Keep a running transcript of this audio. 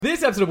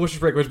This episode of Blue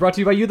Shirts Breakaway was brought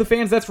to you by you, the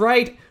fans. That's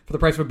right. For the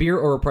price of a beer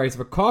or a price of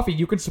a coffee,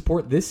 you can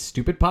support this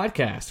stupid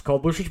podcast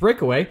called Blue Shirts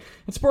Breakaway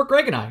and support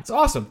Greg and I. It's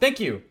awesome.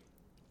 Thank you.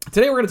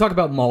 Today we're going to talk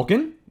about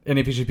Malkin and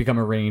if he should become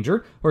a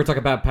Ranger. We're going to talk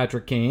about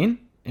Patrick Kane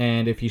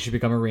and if he should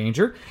become a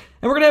Ranger.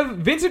 And we're going to have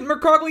Vincent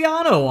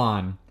Mercogliano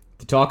on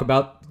to talk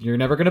about, you're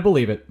never going to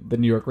believe it, the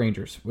New York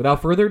Rangers.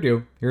 Without further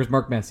ado, here's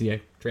Mark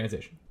Messier.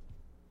 Transition.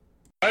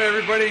 Hi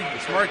everybody,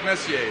 it's Mark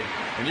Messier,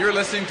 and you're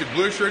listening to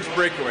Blue Shirts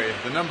Breakaway,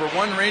 the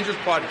 #1 Rangers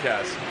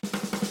podcast.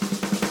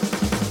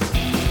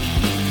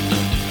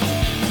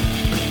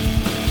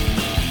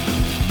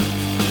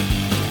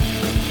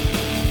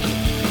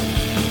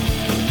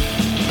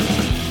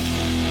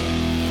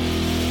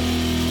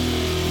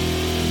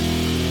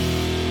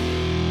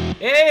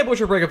 Hey, Blue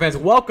Shirts Breakaway fans,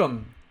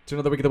 welcome to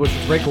another week of the Blue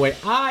Shirts Breakaway.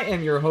 I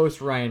am your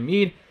host, Ryan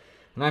Mead,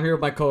 and I'm here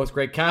with my co-host,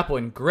 Greg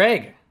Kaplan.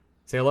 Greg,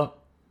 say hello.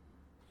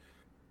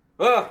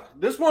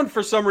 This one,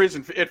 for some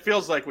reason, it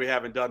feels like we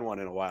haven't done one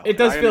in a while. It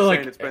does feel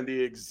like it's been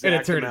the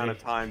exact amount of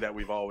time that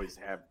we've always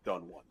have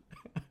done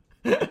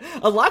one.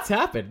 A lot's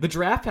happened. The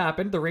draft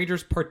happened. The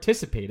Rangers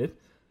participated.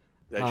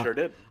 They sure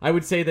did. I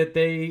would say that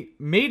they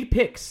made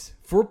picks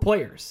for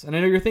players. And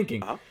I know you're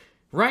thinking,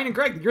 Ryan and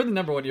Greg, you're the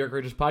 #1 New York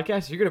Rangers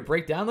podcast. You're going to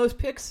break down those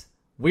picks?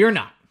 We are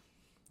not.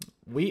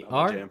 We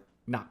are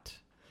not.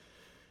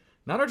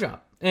 Not our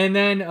job. And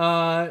then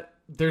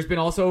there's been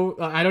also,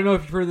 I don't know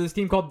if you've heard of this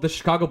team called the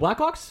Chicago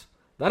Blackhawks.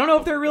 I don't know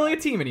if they're really a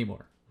team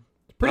anymore.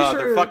 Pretty sure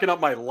they're fucking up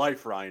my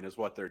life, Ryan, is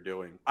what they're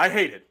doing. I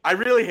hate it. I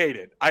really hate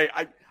it.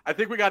 I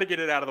think we got to get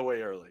it out of the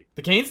way early.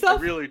 The Kane stuff?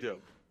 I really do.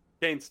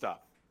 Kane stuff.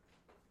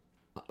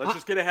 Let's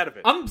just get ahead of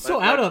it. I'm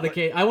out on the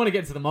Kane. I want to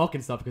get into the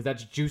Malkin stuff because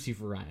that's juicy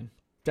for Ryan.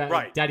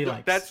 Right. Daddy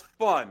likes. That's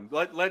fun.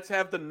 Let's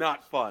have the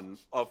not fun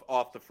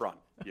off the front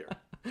here.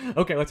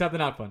 Okay, let's have the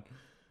not fun.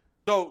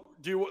 So,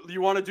 do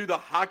you want to do the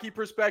hockey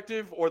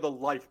perspective or the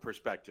life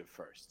perspective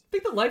first? I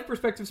think the life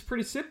perspective is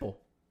pretty simple.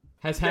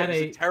 He's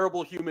a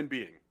terrible human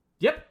being.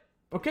 Yep.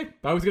 Okay.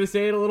 I was going to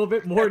say it a little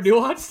bit more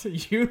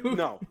nuanced.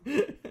 No.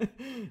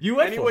 You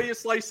went Any way you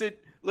slice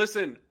it.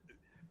 Listen,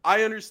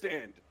 I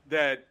understand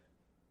that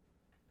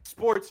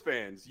sports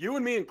fans, you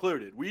and me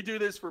included, we do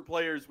this for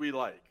players we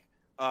like.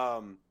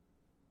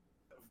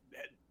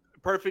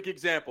 Perfect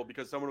example,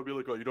 because someone will be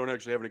like, oh, you don't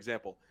actually have an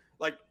example.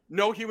 Like,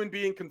 no human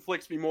being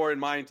conflicts me more in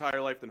my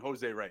entire life than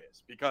Jose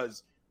Reyes,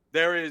 because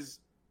there is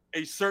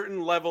a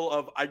certain level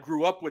of, I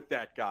grew up with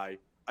that guy.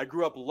 I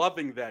grew up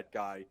loving that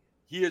guy.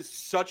 He is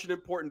such an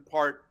important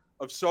part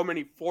of so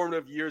many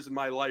formative years in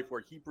my life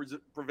where he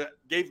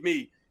gave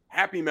me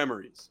happy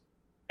memories.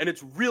 And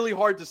it's really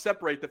hard to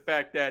separate the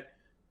fact that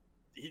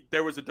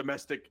there was a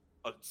domestic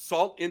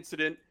assault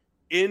incident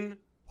in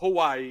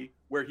Hawaii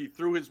where he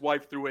threw his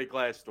wife through a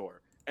glass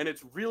door. And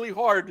it's really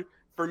hard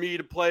for me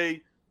to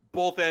play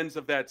both ends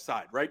of that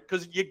side, right?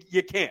 Because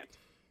you can't.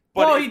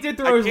 But well, he did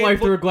throw his wife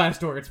through a glass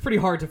door. It's pretty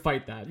hard to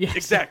fight that. Yes.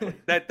 Exactly.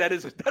 That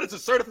is a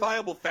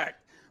certifiable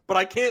fact. But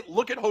I can't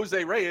look at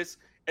Jose Reyes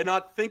and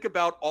not think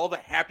about all the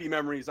happy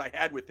memories I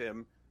had with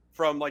him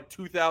from like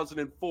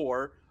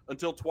 2004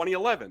 until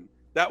 2011.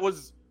 That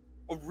was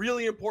a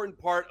really important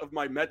part of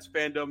my Mets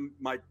fandom,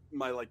 my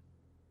like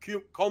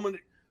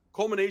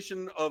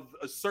culmination of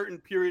a certain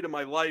period of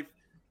my life.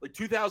 Like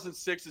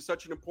 2006 is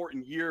such an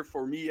important year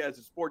for me as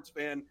a sports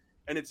fan,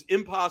 and it's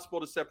impossible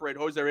to separate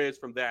Jose Reyes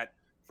from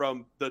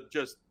the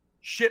just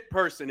shit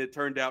person it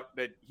turned out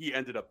that he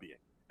ended up being.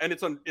 And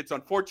it's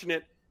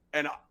unfortunate,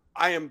 and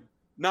I am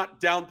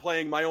not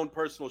downplaying my own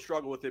personal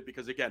struggle with it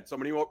because, again, so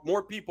many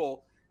more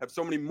people have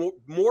so many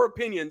more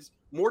opinions,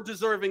 more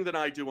deserving than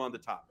I do on the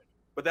topic.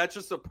 But that's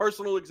just a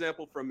personal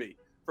example from me.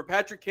 For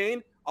Patrick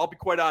Kane, I'll be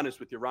quite honest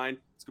with you, Ryan.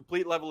 It's a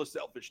complete level of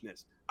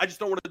selfishness. I just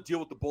don't want to deal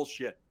with the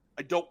bullshit.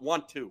 I don't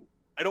want to.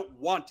 I don't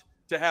want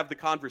to have the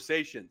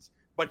conversations.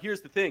 But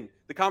here's the thing.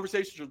 The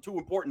conversations are too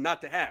important not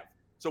to have.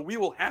 So we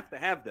will have to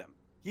have them.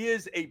 He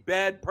is a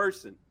bad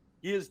person.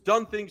 He has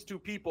done things to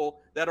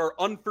people that are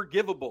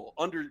unforgivable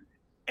under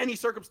any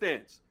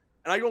circumstance.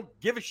 And I don't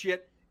give a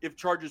shit if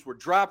charges were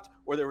dropped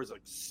or there was a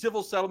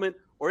civil settlement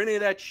or any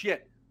of that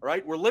shit. All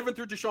right? We're living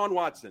through Deshaun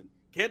Watson.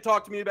 Can't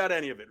talk to me about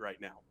any of it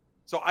right now.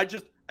 So I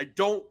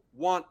don't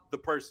want the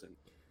person.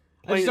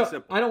 Plain and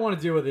simple. I don't want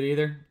to deal with it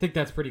either. I think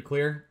that's pretty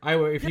clear.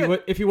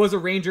 If he was a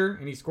Ranger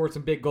and he scored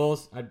some big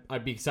goals,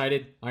 I'd be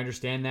excited. I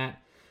understand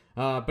that.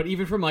 But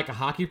even from like a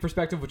hockey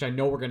perspective, which I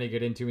know we're going to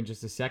get into in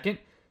just a second,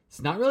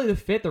 it's not really the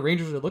fit the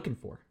Rangers are looking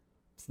for.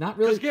 It's not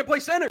really. Because he can't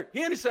play center.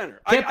 He ain't a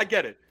center. I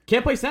get it.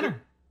 Can't play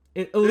center.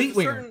 Elite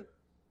winger.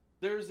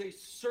 There's a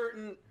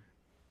certain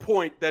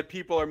point that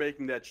people are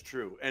making that's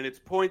true, and its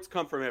points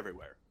come from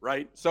everywhere,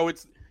 right? So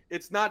it's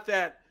not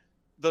that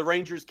the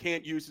Rangers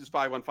can't use his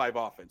 5-on-5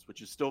 offense,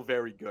 which is still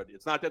very good.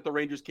 It's not that the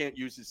Rangers can't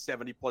use his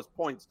 70-plus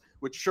points,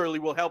 which surely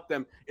will help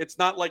them. It's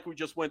not like we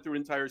just went through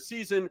an entire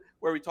season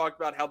where we talked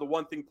about how the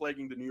one thing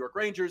plaguing the New York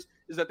Rangers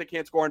is that they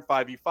can't score in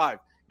 5v5.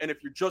 And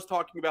if you're just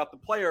talking about the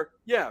player,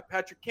 yeah,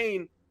 Patrick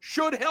Kane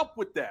should help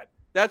with that.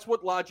 That's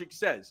what logic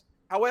says.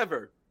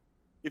 However,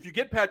 if you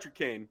get Patrick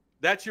Kane,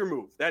 that's your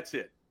move. That's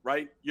it.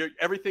 right?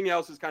 Everything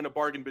else is kind of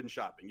bargain bin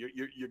shopping.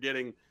 You're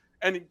getting,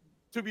 and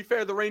to be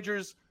fair, the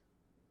Rangers,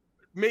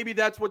 maybe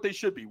that's what they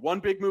should be. One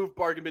big move,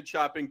 bargain bin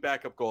shopping,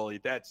 backup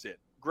goalie. That's it.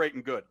 Great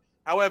and good.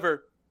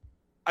 However,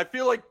 I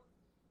feel like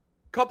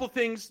a couple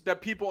things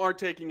that people aren't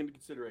taking into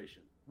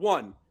consideration.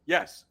 One,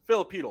 yes,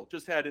 Filipino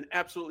just had an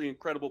absolutely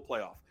incredible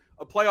playoff.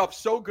 A playoff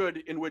so good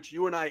in which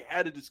you and I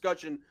had a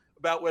discussion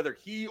about whether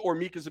he or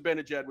Mika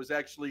Zibanejad was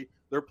actually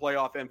their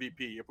playoff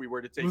MVP if we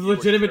were to take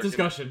legitimate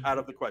discussion out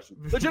of the question.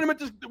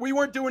 We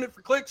weren't doing it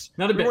for clicks.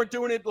 Not a bit. We weren't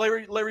doing it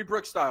Larry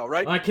Brooks style,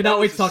 right? I cannot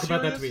wait to talk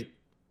about that tweet.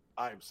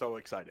 I'm so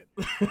excited.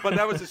 But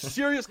that was a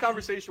serious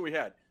conversation we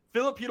had.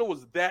 Filipino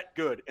was that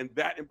good and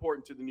that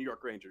important to the New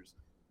York Rangers,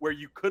 where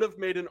you could have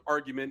made an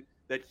argument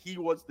that he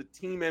was the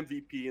team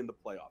MVP in the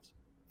playoffs.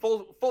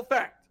 Full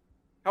fact.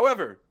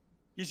 However,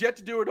 he's yet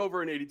to do it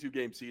over an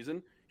 82-game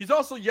season. He's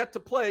also yet to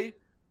play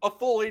a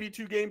full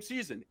 82-game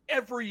season.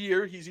 Every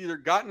year, he's either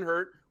gotten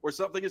hurt or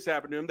something has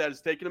happened to him that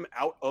has taken him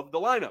out of the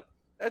lineup.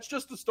 That's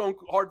just a stone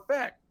hard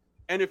fact.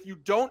 And if you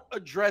don't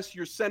address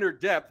your center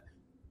depth,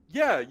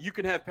 yeah, you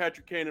can have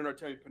Patrick Kane and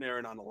Artemi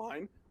Panarin on the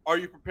line. Are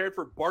you prepared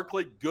for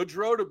Barclay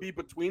Goodrow to be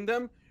between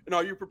them? And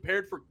are you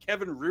prepared for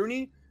Kevin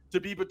Rooney to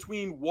be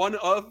between one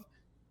of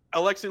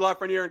Alexei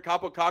Lafreniere and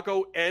Kaapo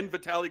Kakko and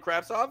Vitaly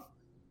Kravtsov?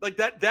 Like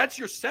that's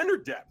your center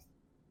depth.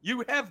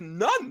 You have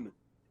none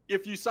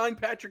if you sign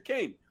Patrick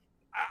Kane.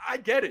 I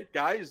get it,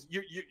 guys.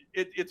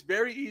 It's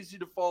very easy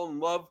to fall in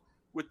love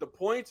with the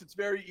points. It's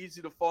very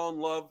easy to fall in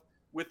love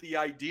with the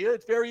idea.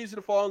 It's very easy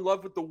to fall in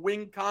love with the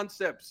wing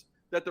concepts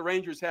that the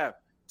Rangers have.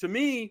 To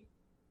me,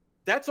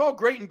 that's all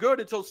great and good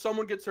until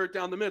someone gets hurt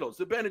down the middle.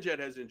 Zibanejad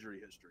has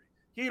injury history.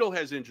 Hedl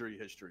has injury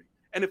history.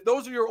 And if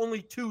those are your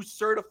only two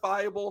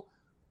certifiable,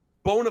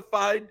 bona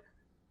fide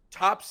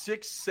top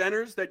six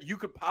centers that you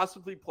could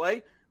possibly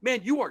play,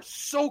 man, you are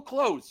so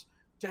close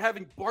to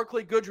having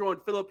Barclay Goodrow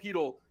and Filip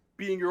Hedl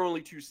being your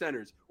only two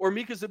centers, or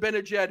Mika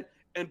Zibanejad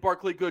and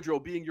Barclay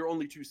Goodrow being your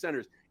only two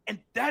centers. And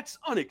that's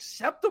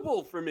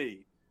unacceptable for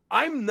me.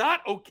 I'm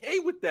not okay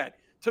with that.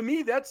 To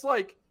me, that's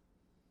like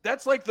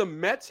the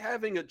Mets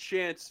having a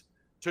chance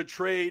to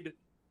trade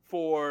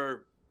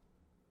for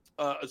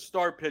a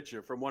star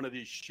pitcher from one of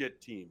these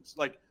shit teams.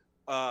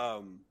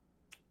 I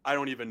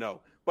don't even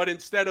know. But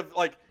instead of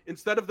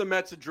the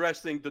Mets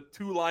addressing the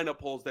two lineup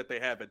holes that they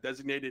have at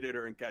designated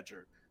hitter and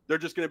catcher, they're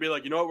just going to be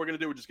like, you know what we're going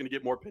to do? We're just going to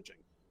get more pitching.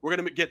 We're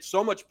going to get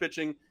so much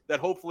pitching that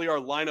hopefully our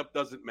lineup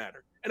doesn't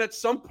matter. And at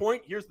some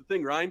point, here's the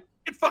thing, Ryan,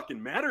 it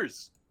fucking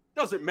matters.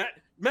 Doesn't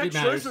matter. Max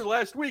Scherzer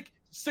last week,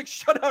 6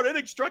 shutout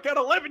innings, struck out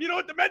 11. You know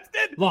what the Mets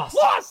did? Lost,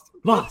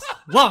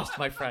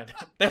 my friend.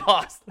 They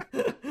lost.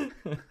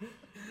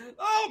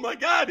 Oh my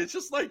God. It's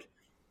just like,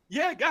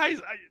 yeah,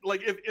 guys,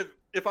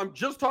 if I'm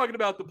just talking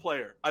about the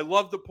player, I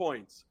love the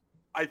points.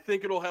 I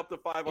think it'll help the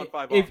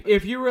 5-on-5 offense.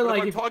 If you were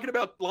if I'm talking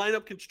about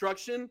lineup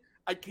construction,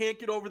 I can't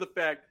get over the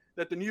fact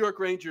that the New York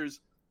Rangers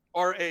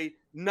are a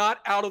not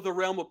out of the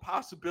realm of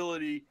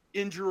possibility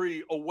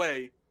injury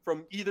away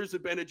from either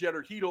Zibanejad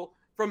or Hedl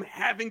from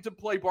having to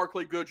play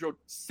Barclay Goodrow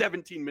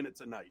 17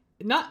 minutes a night.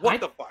 What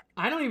the fuck?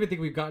 I don't even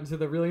think we've gotten to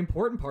the really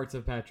important parts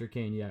of Patrick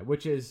Kane yet,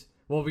 which is,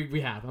 well,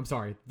 we have. I'm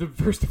sorry. The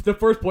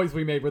first points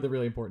we made were the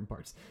really important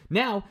parts.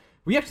 Now,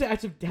 we actually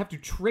have to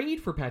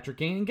trade for Patrick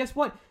Kane, and guess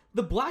what?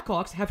 The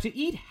Blackhawks have to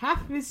eat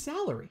half of his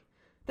salary.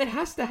 That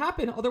has to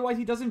happen, otherwise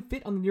he doesn't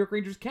fit on the New York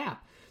Rangers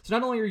cap. So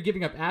not only are you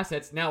giving up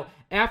assets, now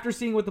after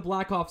seeing what the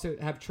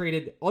Blackhawks have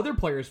traded other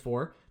players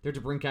for, they're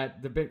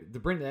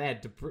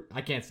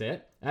I can't say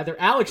it.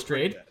 They're Alex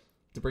trade,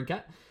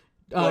 DeBrincat.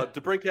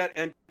 DeBrincat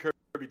and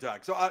Kirby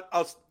Dach. So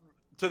I'll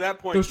to that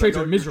point, those trades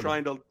are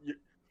miserable.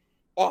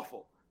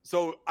 Awful.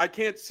 So I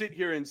can't sit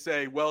here and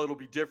say, well, it'll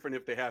be different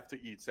if they have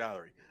to eat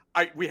salary.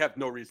 We have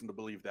no reason to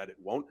believe that it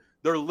won't.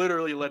 They're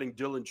literally letting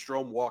Dylan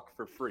Strome walk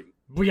for free.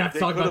 We have to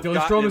talk about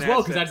Dylan Strome as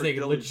well, because that's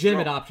a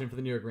legitimate option for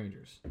the New York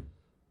Rangers.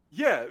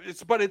 Yeah,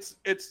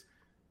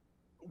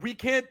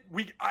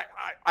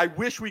 I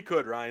wish we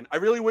could, Ryan. I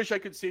really wish I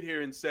could sit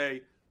here and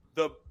say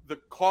the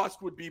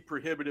cost would be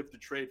prohibitive to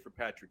trade for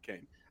Patrick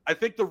Kane. I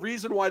think the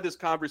reason why this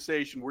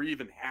conversation, we're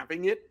even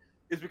having it,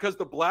 is because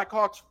the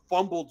Blackhawks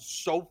fumbled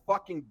so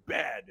fucking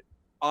bad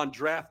on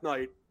draft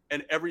night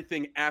and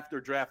everything after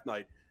draft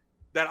night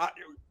that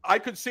I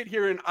could sit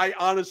here and I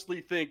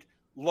honestly think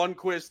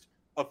Lundqvist,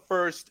 a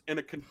first, and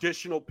a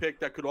conditional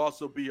pick that could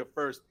also be a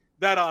first,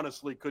 that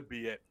honestly could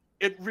be it.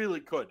 It really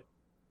could.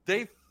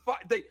 They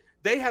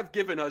have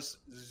given us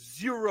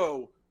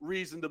zero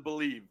reason to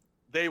believe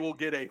they will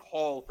get a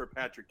haul for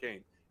Patrick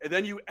Kane. And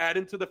then you add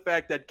into the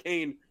fact that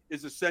Kane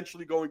is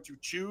essentially going to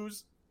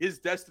choose his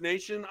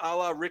destination a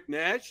la Rick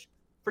Nash.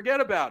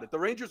 Forget about it. The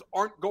Rangers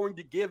aren't going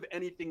to give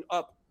anything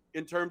up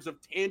in terms of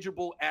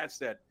tangible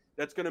asset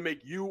that's going to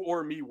make you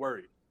or me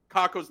worried.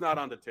 Kakko's not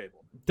on the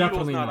table.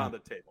 Definitely not on the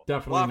table.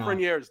 Definitely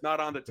Lafreniere's not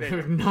on the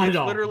table. Not at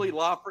all.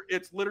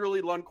 It's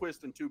literally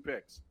Lundqvist and 2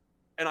 picks.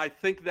 And I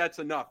think that's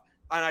enough.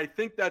 And I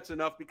think that's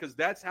enough because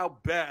that's how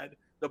bad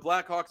the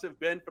Blackhawks have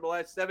been for the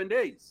last 7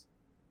 days.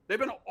 They've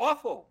been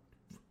awful.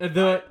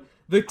 The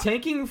The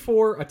tanking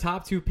for a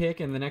top 2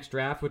 pick in the next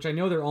draft, which I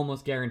know they're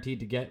almost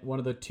guaranteed to get one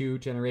of the 2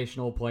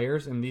 generational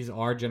players, and these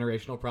are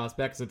generational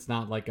prospects. It's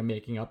not like a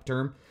making up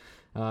term.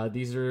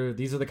 These are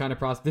the kind of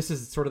prospects. This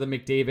is sort of the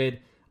McDavid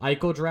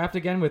Eichel draft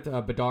again with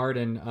Bedard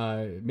and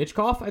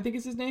Michkov, I think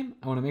is his name.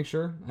 I want to make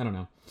sure. I don't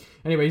know.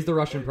 Anyway, he's the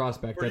Russian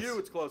prospect. For you,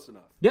 it's close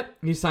enough. Yep,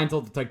 he signed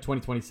till like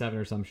 2027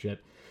 or some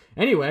shit.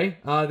 Anyway,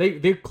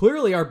 they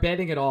clearly are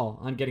betting it all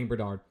on getting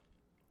Bedard,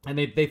 and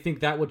they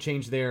think that will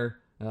change their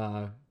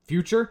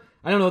future.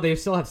 I don't know. They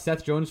still have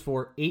Seth Jones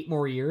for 8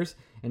 more years,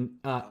 and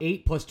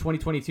 8 plus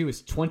 2022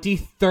 is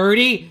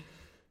 2030.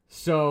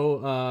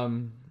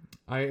 So,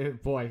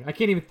 I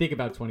can't even think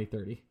about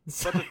 2030.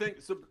 But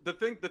the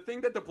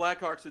thing that the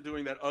Blackhawks are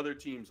doing that other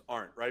teams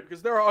aren't, right?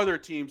 Because there are other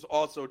teams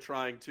also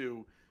trying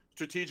to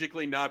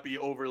strategically not be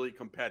overly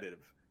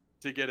competitive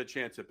to get a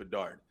chance at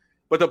Bedard.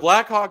 But the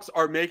Blackhawks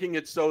are making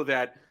it so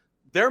that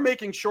they're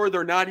making sure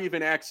they're not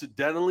even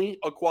accidentally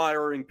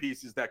acquiring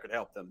pieces that could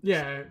help them.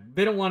 Yeah,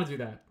 they don't want to do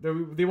that.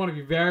 They want to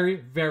be very,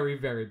 very,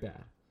 very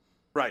bad.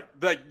 Right.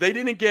 Like they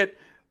didn't get.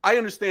 I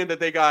understand that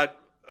they got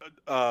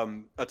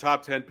a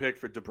top 10 pick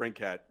for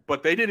DeBrincat,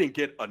 but they didn't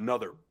get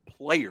another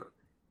player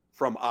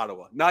from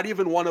Ottawa. Not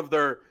even one of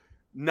their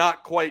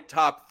not quite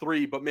top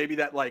 3, but maybe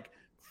that like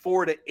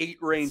 4 to 8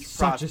 range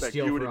prospect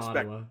you would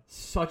expect. Ottawa.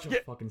 Such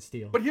a fucking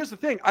steal. But here's the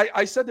thing.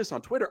 I said this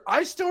on Twitter.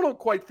 I still don't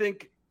quite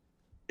think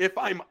if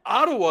I'm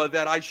Ottawa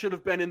that I should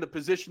have been in the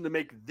position to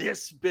make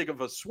this big of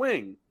a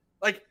swing.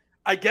 Like,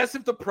 I guess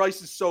if the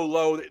price is so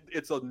low,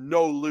 it's a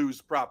no-lose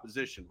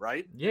proposition,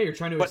 right? Yeah, you're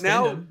trying to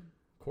extend him.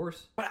 Of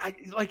course. But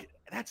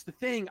that's the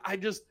thing.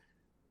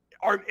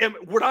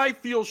 Would I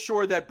feel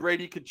sure that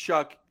Brady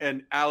Tkachuk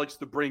and Alex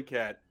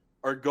DeBrincat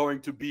are going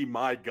to be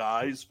my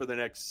guys for the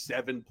next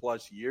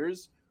 7+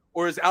 years?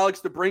 Or is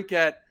Alex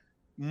DeBrincat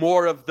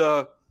more of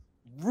the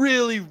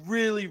really,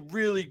 really,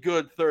 really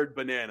good third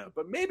banana,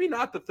 but maybe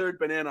not the third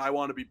banana I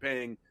want to be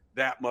paying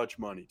that much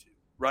money to,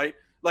 right?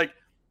 Like,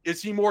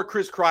 is he more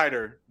Chris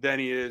Kreider than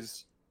he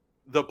is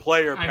the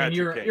player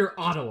Patrick Kane? You're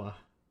Ottawa.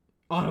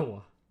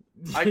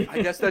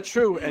 I guess that's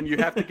true, and you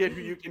have to get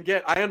who you can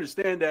get. I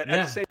understand that.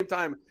 At the same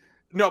time,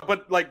 no,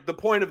 but like the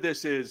point of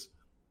this is,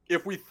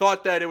 if we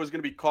thought that it was going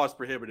to be cost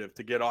prohibitive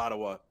to get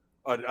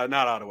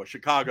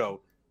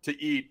Chicago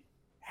to eat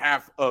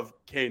half of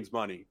Kane's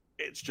money,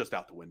 it's just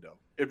out the window.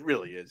 It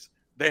really is.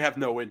 They have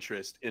no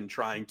interest in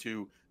trying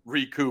to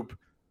recoup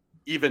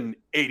even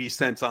 80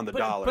 cents on the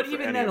dollar. But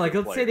even then, like,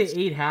 let's say they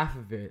ate half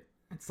of it.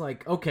 It's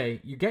like, okay,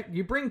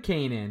 you bring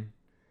Kane in,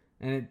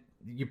 and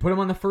you put him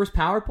on the first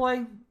power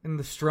play in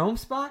the Strome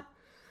spot.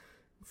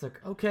 It's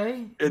like,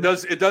 okay, it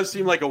does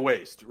seem like a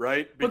waste,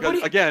 right?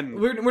 Because again,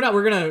 we're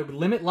gonna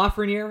limit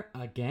Lafreniere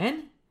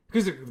again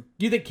because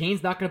you think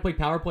Kane's not gonna play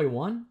power play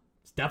 1?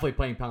 It's definitely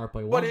playing power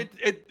play 1.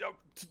 But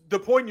the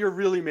point you're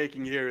really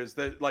making here is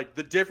that, like,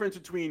 the difference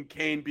between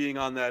Kane being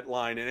on that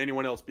line and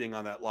anyone else being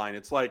on that line,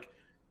 it's like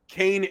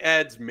Kane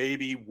adds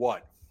maybe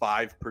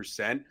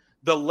 5%.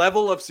 The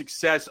level of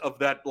success of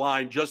that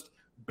line just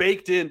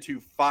baked into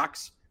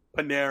Fox,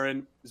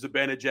 Panarin,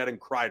 Zibanejad, and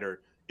Kreider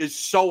is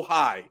so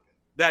high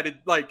that it,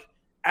 like,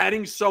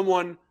 adding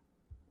someone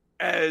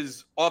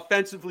as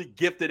offensively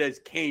gifted as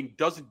Kane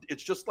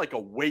it's just like a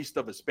waste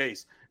of a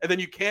space. And then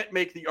you can't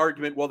make the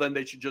argument, well, then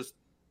they should just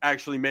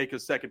actually make a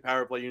second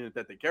power play unit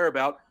that they care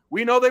about.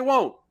 We know they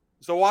won't.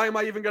 So why am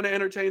I even going to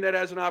entertain that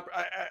as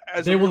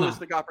a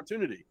realistic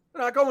opportunity?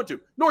 They're not going to.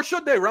 Nor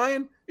should they,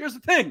 Ryan. Here's the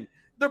thing.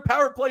 Their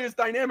power play is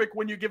dynamic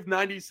when you give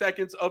 90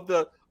 seconds of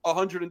the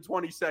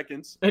 120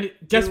 seconds. And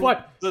guess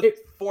what?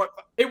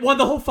 It won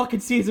the whole fucking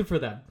season for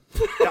them.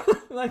 Yeah.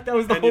 Like, that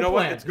was the whole you know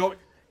plan. What?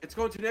 It's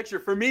going to next year.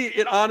 For me,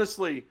 it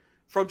honestly,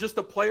 from just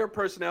a player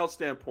personnel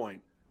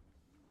standpoint,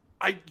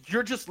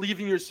 you're just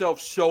leaving yourself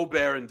so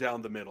barren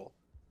down the middle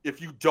if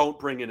you don't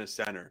bring in a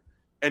center.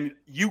 And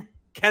you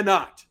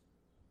cannot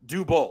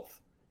do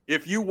both.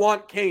 If you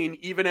want Kane,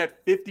 even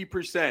at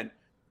 50%,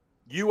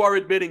 you are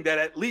admitting that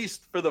at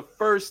least for the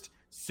first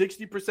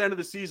 60% of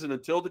the season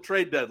until the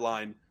trade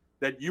deadline,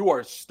 that you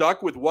are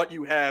stuck with what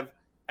you have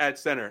at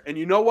center. And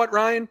you know what,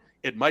 Ryan?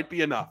 It might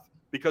be enough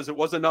because it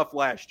was enough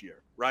last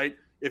year, right?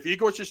 If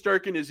Igor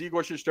Shesterkin is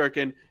Igor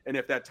Shesterkin, and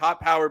if that top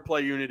power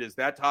play unit is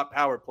that top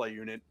power play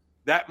unit,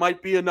 that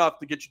might be enough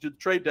to get you to the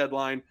trade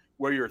deadline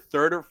where you're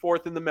 3rd or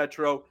 4th in the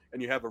Metro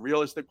and you have a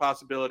realistic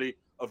possibility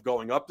of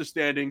going up the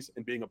standings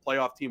and being a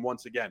playoff team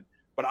once again.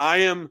 But I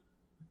am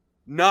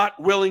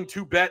not willing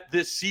to bet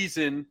this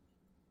season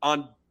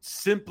on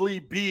simply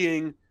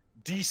being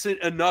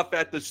decent enough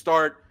at the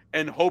start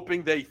and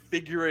hoping they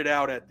figure it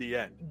out at the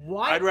end.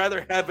 Why? I'd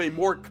rather have a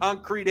more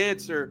concrete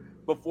answer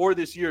before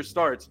this year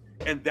starts,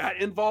 and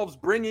that involves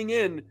bringing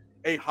in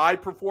a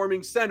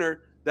high-performing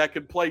center that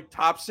could play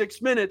top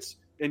 6 minutes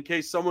in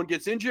case someone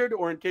gets injured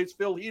or in case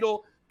Phil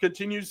Hedl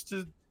continues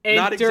to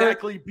not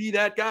exactly be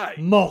that guy.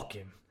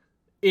 Malkin.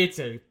 It's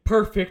a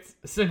perfect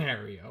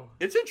scenario.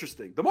 It's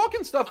interesting. The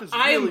Malkin stuff is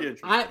really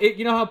interesting.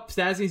 You know how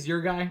Stasny's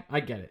your guy?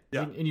 I get it.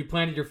 Yeah. And you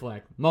planted your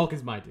flag.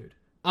 Malkin's my dude.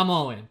 I'm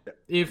all in.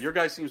 If your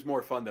guy seems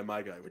more fun than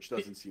my guy, which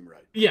doesn't seem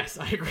right. Yes,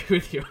 I agree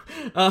with you.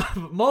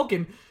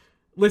 Malkin,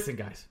 listen,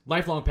 guys,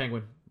 lifelong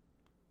Penguin,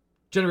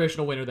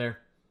 generational winner there.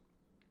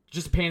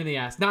 Just a pain in the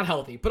ass, not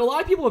healthy. But a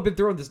lot of people have been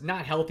throwing this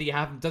not healthy,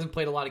 doesn't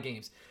play a lot of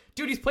games.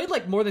 Dude, he's played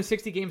like more than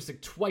 60 games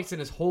like twice in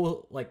his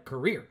whole like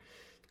career.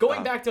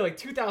 Going back to like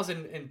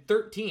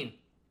 2013,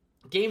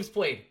 games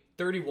played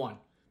 31,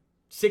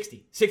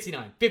 60,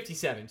 69,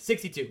 57,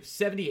 62,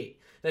 78.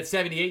 That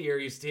 78 year,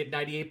 he's hit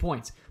 98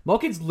 points.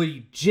 Malkin's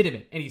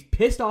legitimate, and he's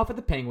pissed off at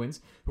the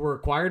Penguins, who were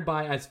acquired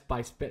by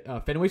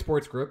Fenway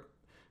Sports Group,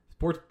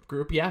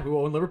 who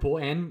own Liverpool,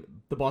 and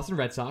the Boston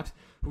Red Sox,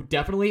 who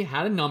definitely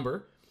had a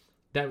number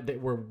that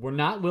we're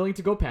not willing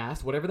to go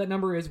past. Whatever that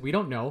number is, we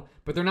don't know,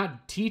 but they're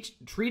not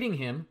treating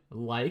him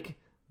like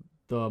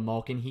the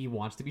Malkin he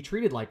wants to be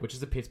treated like, which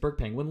is a Pittsburgh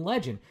Penguin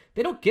legend.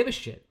 They don't give a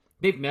shit.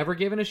 They've never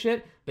given a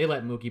shit. They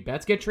let Mookie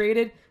Betts get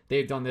traded.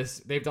 They've done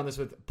this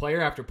with player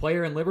after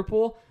player in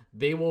Liverpool.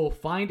 They will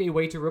find a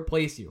way to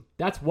replace you.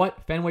 That's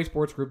what Fenway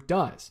Sports Group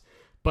does.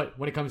 But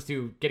when it comes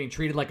to getting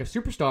treated like a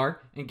superstar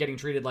and getting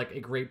treated like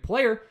a great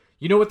player,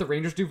 you know what the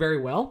Rangers do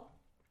very well?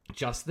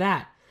 Just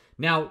that.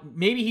 Now,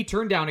 maybe he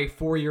turned down a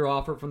 4-year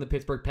offer from the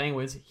Pittsburgh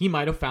Penguins. He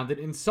might have found it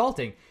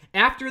insulting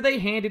after they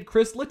handed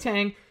Chris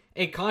Letang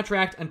a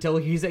contract until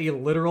he's a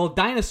literal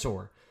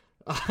dinosaur.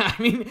 I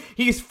mean,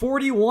 he's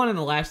 41 in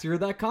the last year of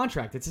that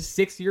contract. It's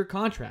a 6-year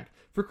contract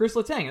for Chris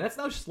Letang. And that's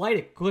no slight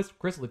at Chris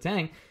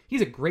Letang.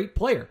 He's a great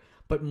player.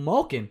 But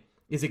Malkin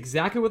is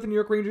exactly what the New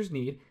York Rangers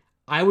need.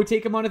 I would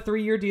take him on a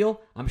 3-year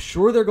deal. I'm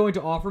sure they're going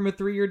to offer him a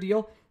 3-year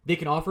deal. They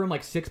can offer him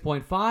like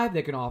 6.5.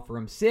 They can offer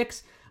him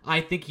 6. I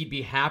think he'd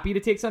be happy to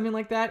take something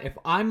like that. If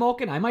I'm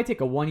Malkin, I might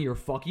take a 1-year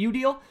fuck you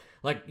deal.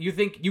 Like, you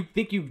think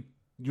you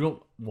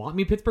don't want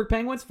me, Pittsburgh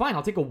Penguins? Fine,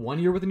 I'll take a 1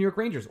 year with the New York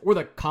Rangers or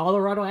the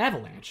Colorado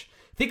Avalanche.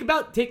 Think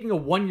about taking a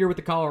 1 year with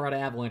the Colorado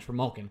Avalanche for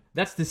Malkin.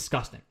 That's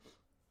disgusting.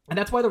 And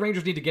that's why the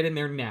Rangers need to get in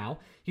there now.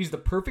 He's the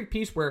perfect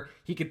piece where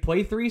he could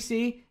play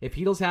 3C. If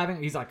he's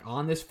like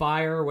on this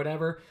fire or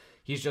whatever,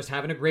 he's just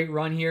having a great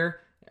run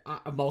here.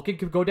 Malkin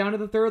could go down to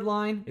the third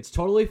line. It's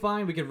totally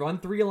fine. We could run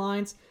 3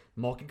 lines.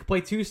 Malkin could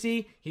play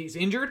 2C. He's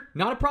injured.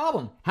 Not a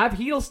problem. Have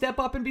Hedl step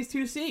up and be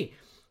 2C.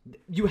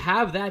 You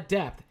have that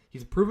depth.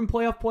 He's a proven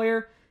playoff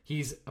player.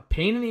 He's a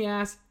pain in the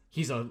ass.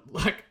 He's an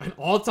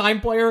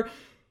all-time player.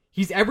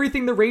 He's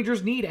everything the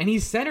Rangers need, and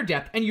he's center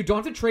depth, and you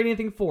don't have to trade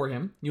anything for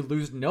him. You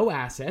lose no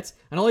assets,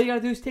 and all you got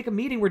to do is take a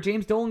meeting where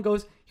James Dolan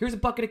goes, here's a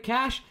bucket of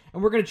cash,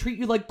 and we're going to treat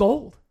you like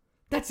gold.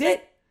 That's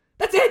it.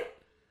 That's it.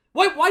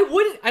 Why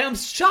wouldn't? I'm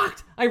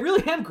shocked. I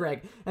really am,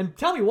 Greg. And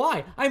tell me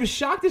why. I'm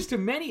shocked as to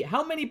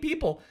how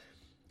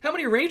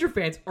many Ranger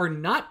fans are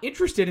not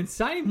interested in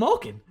signing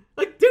Malkin.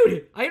 Like,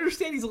 dude, I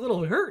understand he's a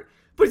little hurt,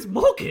 but it's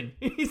Malkin.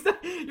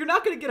 You're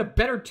not going to get a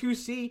better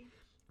 2C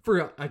for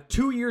a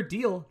 2-year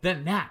deal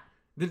than that.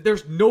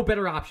 There's no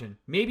better option.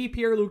 Maybe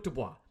Pierre-Luc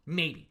Dubois.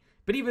 Maybe.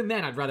 But even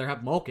then, I'd rather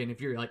have Malkin. If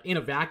you're like in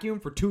a vacuum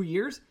for 2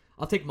 years,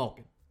 I'll take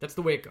Malkin. That's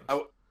the way it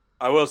goes.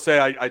 I will say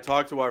I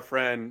talked to our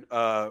friend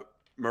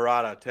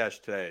Murata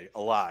Tesh today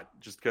a lot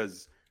just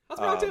because. How's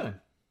Murata doing?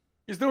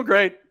 He's doing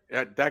great.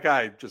 That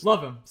guy just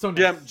love him. So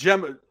nice.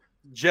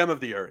 Gem of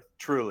the earth,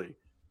 truly.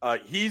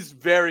 He's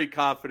very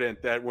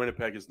confident that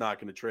Winnipeg is not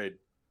going to trade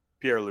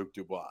Pierre-Luc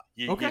Dubois.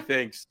 He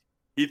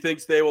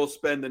thinks they will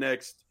spend the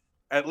next,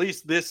 at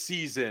least this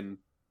season,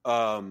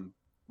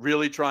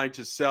 really trying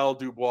to sell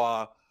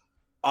Dubois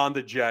on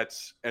the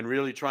Jets and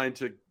really trying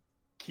to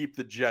keep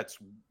the Jets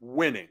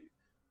winning.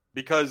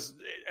 Because,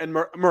 and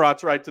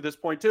Murat's right to this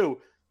point too,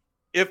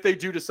 if they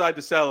do decide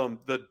to sell him,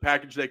 the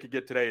package they could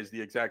get today is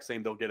the exact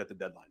same they'll get at the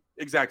deadline.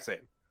 Exact same.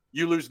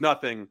 You lose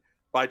nothing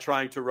by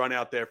trying to run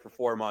out there for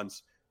 4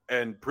 months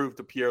and prove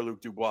to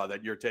Pierre-Luc Dubois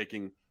that you're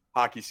taking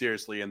hockey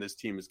seriously and this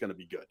team is going to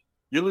be good.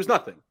 You lose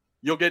nothing.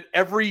 You'll get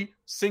every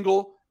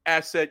single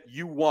asset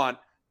you want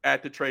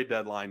at the trade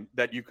deadline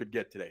that you could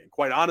get today. And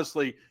quite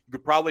honestly, you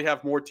could probably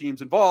have more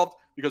teams involved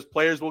because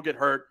players will get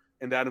hurt,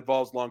 and that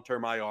involves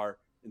long-term IR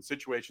in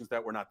situations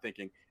that we're not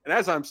thinking. And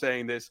as I'm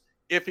saying this,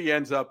 if he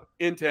ends up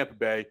in Tampa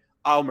Bay,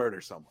 I'll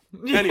murder someone.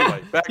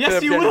 Anyway, back to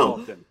Evgeny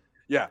Malkin.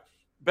 Yeah,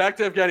 back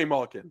to Evgeny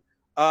Malkin.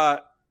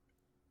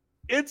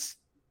 It's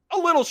a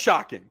little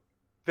shocking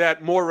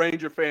that more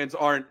Ranger fans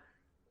aren't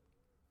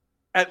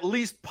at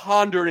least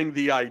pondering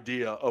the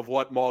idea of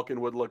what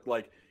Malkin would look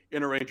like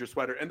in a Ranger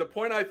sweater. And the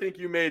point I think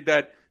you made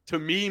that to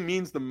me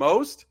means the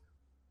most,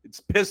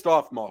 it's pissed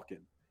off Malkin.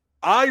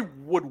 I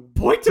would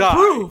point to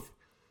prove.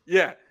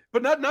 Yeah,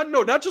 but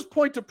not just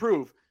point to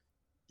prove.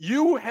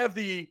 You have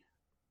the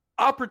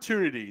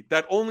opportunity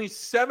that only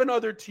 7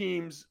 other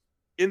teams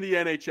in the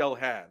NHL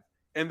have.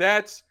 And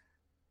that's,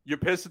 you're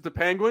pissed at the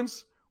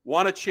Penguins,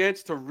 want a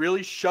chance to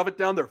really shove it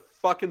down their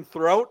fucking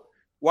throat?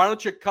 Why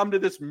don't you come to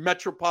this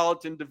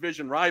Metropolitan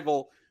Division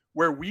rival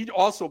where we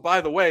also,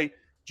 by the way,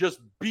 just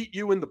beat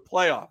you in the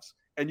playoffs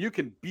and you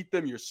can beat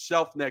them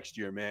yourself next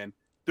year, man.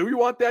 Do we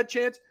want that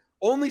chance?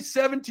 Only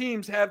 7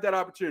 teams have that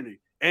opportunity.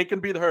 Ain't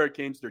gonna be the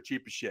Hurricanes. They're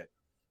cheap as shit.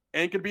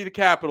 Ain't gonna be the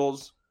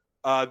Capitals.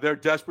 They're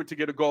desperate to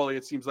get a goalie.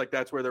 It seems like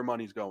that's where their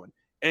money's going.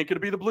 Ain't going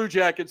to be the Blue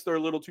Jackets. They're a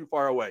little too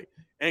far away.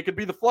 Ain't going to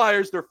be the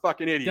Flyers. They're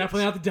fucking idiots.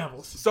 Definitely not the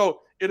Devils.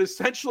 So it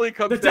essentially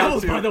comes The down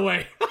Devils, to... by the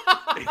way.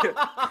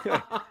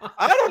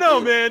 I don't know,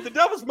 man. The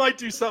Devils might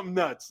do something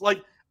nuts.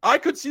 Like, I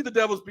could see the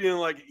Devils being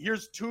like,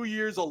 here's 2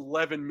 years,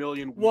 11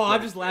 million. Well,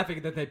 I'm just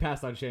laughing that they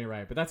passed on Shane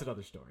Wright, but that's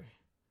another story.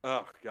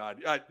 Oh,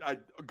 God. A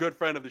good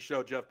friend of the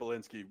show, Jeff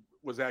Belinsky,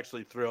 was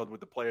actually thrilled with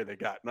the player they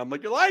got. And I'm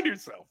like, you're lying to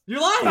yourself.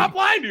 You're lying. Stop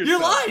lying to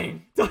yourself. You're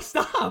lying. Don't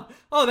stop.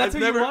 Oh, that's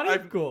who you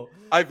wanted? Cool.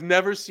 I've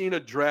never seen a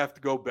draft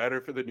go better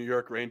for the New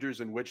York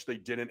Rangers in which they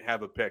didn't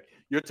have a pick.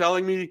 You're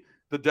telling me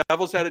the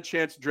Devils had a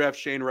chance to draft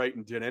Shane Wright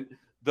and didn't.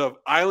 The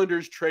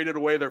Islanders traded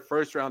away their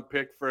first-round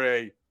pick for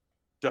a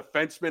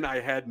defenseman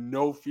I had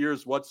no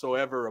fears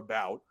whatsoever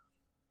about.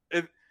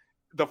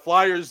 The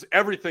Flyers,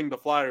 everything the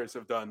Flyers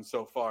have done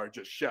so far,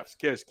 just chef's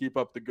kiss. Keep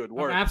up the good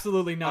work. I'm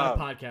absolutely not a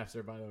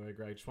podcaster, by the way,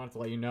 Greg. Just wanted to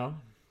let you know.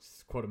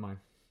 It's a quote of mine.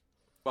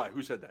 Why?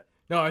 Who said that?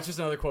 No, it's just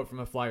another quote from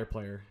a Flyer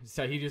player.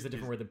 He used a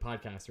different word than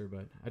podcaster,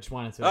 but I just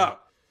wanted to. Oh.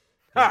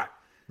 Ha!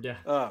 Yeah.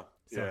 Oh,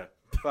 yeah.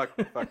 Fuck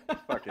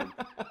him.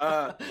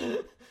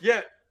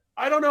 Yeah,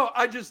 I don't know.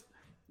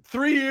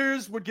 3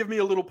 years would give me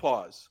a little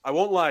pause. I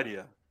won't lie to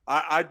you.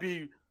 I'd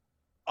be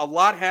a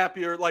lot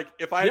happier. Like,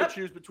 if I had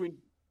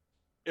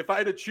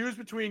to choose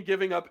between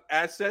giving up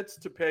assets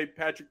to pay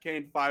Patrick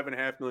Kane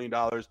 $5.5 million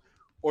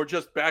or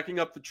just backing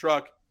up the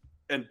truck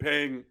and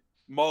paying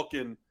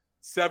Malkin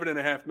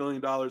 $7.5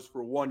 million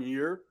for 1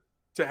 year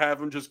to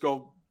have him just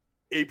go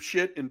ape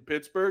shit in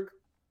Pittsburgh,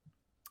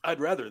 I'd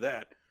rather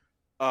that.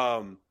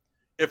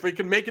 If we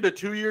can make it a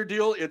 2-year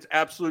deal, it's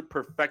absolute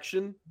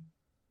perfection.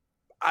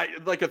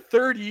 Like a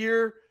third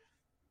year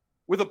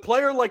with a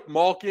player like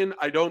Malkin,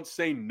 I don't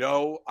say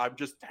no. I'm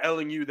just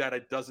telling you that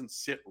it doesn't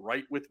sit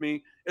right with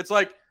me. It's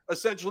like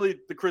essentially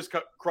the Chris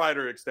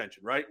Kreider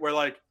extension, right? Where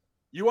like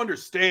you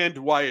understand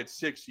why it's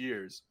 6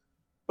 years,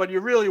 but you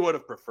really would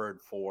have preferred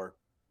 4.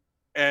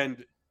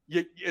 And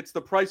it's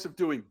the price of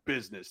doing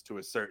business to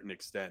a certain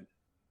extent.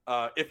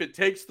 If it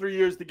takes 3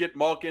 years to get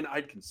Malkin,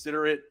 I'd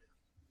consider it.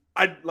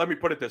 Let me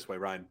put it this way,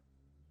 Ryan.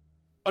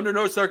 Under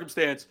no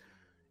circumstance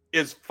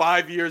is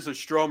 5 years of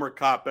Strome or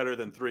Kopp better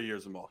than 3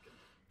 years of Malkin.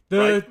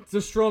 The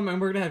Strome,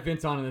 and we're going to have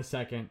Vince on in a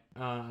second.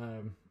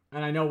 And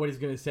I know what he's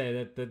going to say,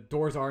 that the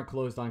doors aren't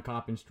closed on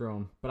Kopp and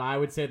Strome. But I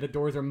would say the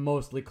doors are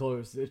mostly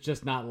closed. It's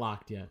just not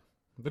locked yet.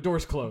 The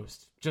door's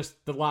closed.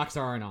 Just the locks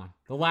aren't on.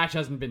 The latch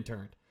hasn't been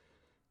turned.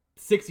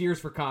 6 years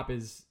for Kopp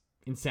is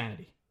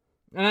insanity.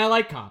 And I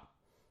like Kopp.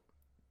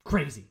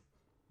 Crazy.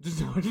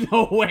 Just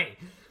no way.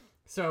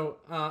 So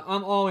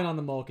I'm all in on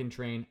the Malkin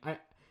train.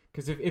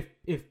 Because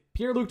if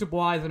Pierre-Luc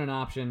Dubois isn't an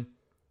option,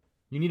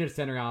 you need a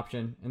center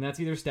option, and that's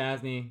either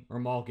Stasny or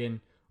Malkin,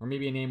 or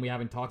maybe a name we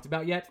haven't talked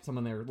about yet,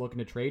 someone they're looking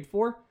to trade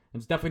for. And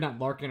it's definitely not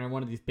Larkin or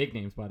one of these big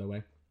names, by the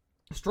way.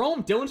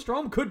 Dylan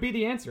Strome could be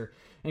the answer.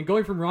 And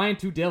going from Ryan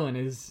to Dylan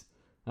is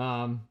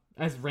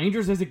as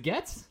Rangers as it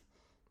gets.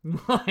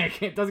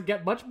 Like, it doesn't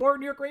get much more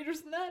New York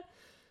Rangers than that.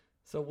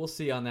 So we'll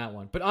see on that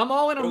one. But I'm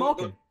all in on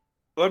Malkin.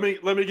 Let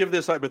me give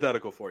this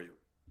hypothetical for you.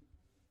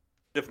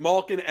 If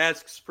Malkin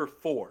asks for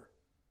 4,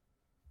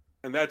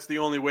 and that's the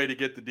only way to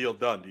get the deal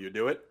done, do you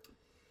do it?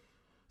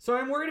 So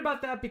I'm worried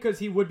about that because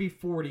he would be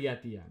 40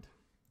 at the end.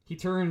 He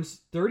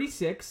turns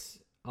 36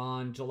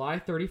 on July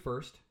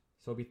 31st, so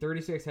he'll be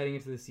 36 heading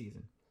into the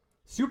season.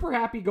 Super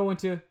happy going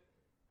to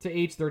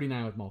age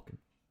 39 with Malkin.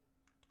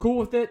 Cool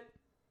with it.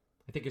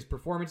 I think his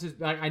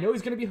performances, I know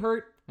he's going to be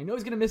hurt. I know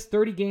he's going to miss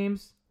 30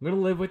 games. I'm going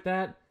to live with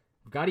that.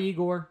 I've got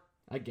Igor.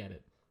 I get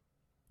it.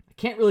 I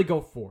can't really go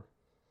 4.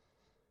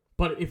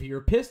 But if you're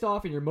pissed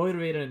off and you're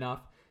motivated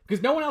enough,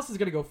 because no one else is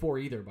going to go 4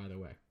 either, by the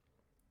way.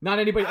 Not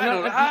anybody.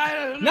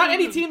 Not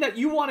any team that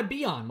you want to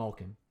be on,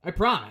 Malkin. I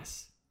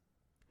promise.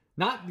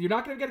 You're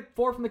not going to get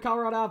 4 from the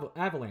Colorado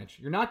Avalanche.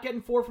 You're not getting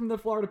 4 from the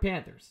Florida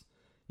Panthers.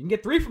 You can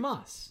get 3 from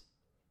us.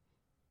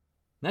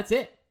 That's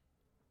it.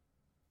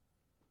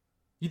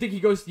 You think he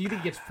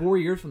gets 4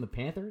 years from the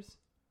Panthers?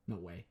 No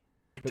way.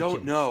 I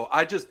don't know.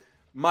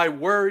 My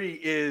worry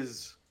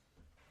is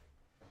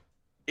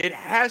it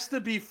has to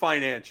be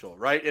financial,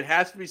 right? It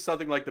has to be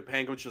something like the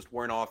Penguins just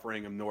weren't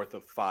offering him north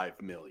of $5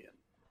 million.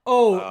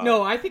 Oh,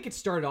 no, I think it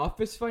started off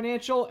as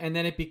financial and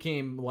then it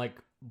became like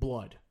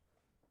blood.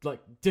 Like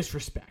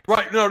disrespect.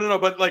 Right. No,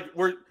 but like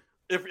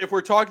if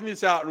we're talking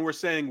this out and we're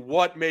saying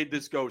what made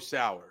this go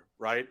sour,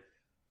 right?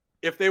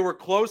 If they were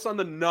close on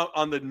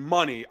the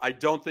money, I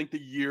don't think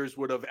the years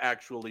would have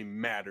actually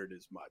mattered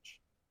as much.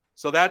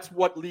 So that's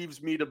what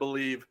leaves me to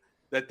believe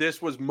that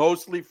this was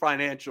mostly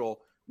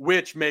financial,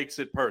 which makes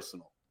it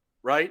personal,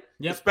 right?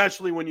 Yep.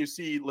 Especially when you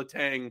see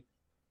Letang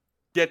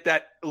get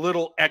that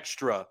little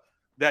extra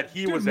that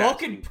he was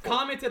asking Malkin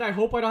commented, "I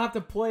hope I don't have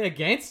to play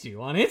against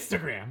you" on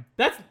Instagram.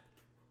 That's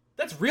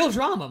real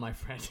drama, my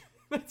friend.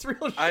 That's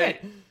real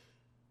shit.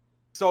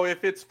 So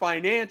if it's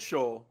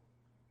financial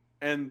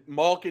and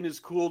Malkin is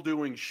cool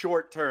doing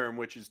short term,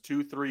 which is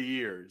 2-3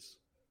 years,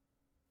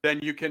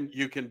 then you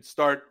can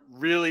start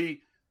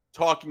really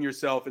talking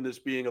yourself into this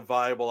being a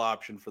viable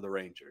option for the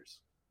Rangers.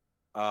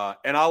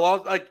 And I'll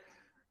also, like,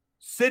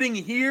 sitting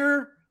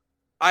here,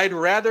 I'd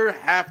rather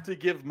have to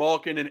give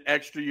Malkin an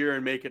extra year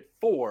and make it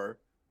 4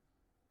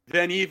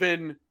 than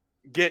even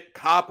get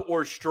Kopp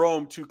or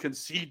Strome to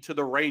concede to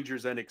the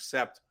Rangers and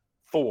accept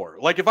 4.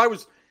 Like if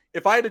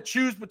I had to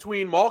choose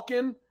between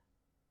Malkin,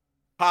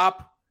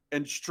 Kopp,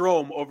 and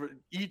Strome over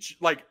each,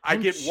 like I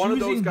get one of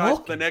those guys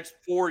for the next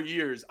 4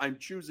 years, I'm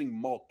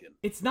choosing Malkin.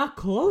 It's not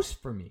close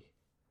for me.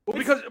 Well,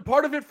 because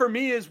part of it for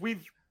me is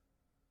we've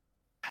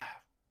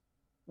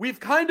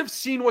kind of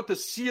seen what the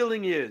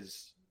ceiling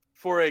is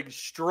for a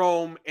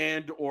Strome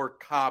and or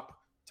Kopp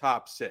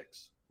top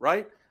 6,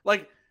 right?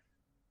 Like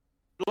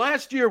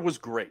last year was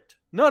great.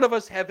 None of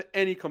us have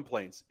any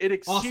complaints. It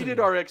exceeded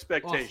our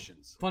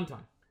expectations. Awesome. Fun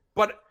time.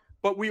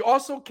 But we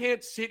also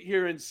can't sit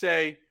here and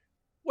say,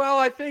 well,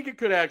 I think it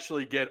could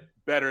actually get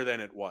better than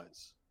it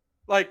was.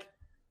 Like,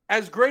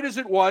 as great as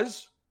it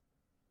was,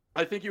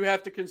 I think you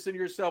have to consider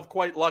yourself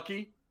quite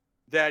lucky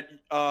that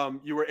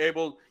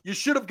you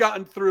should have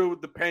gotten through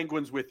the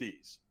Penguins with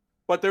ease.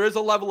 But there is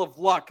a level of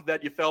luck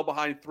that you fell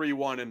behind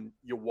 3-1 and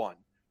you won.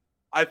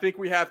 I think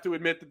we have to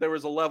admit that there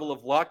was a level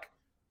of luck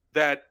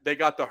that they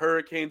got the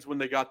Hurricanes when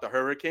they got the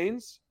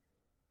Hurricanes.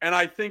 And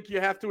I think you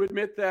have to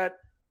admit that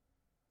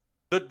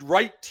the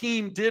right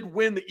team did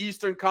win the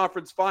Eastern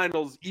Conference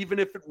Finals, even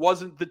if it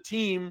wasn't the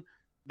team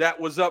that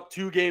was up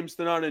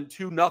 2-0 and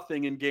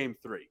 2-0 in Game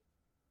 3.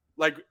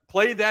 Like,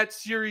 play that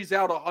series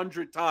out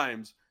 100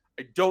 times.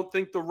 I don't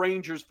think the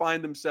Rangers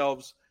find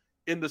themselves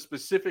in the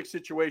specific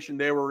situation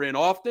they were in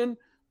often.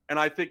 And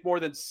I think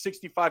more than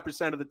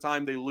 65% of the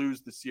time they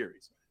lose the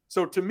series.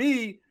 So to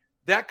me,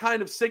 that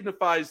kind of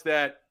signifies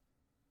that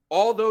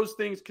all those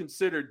things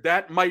considered,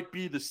 that might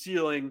be the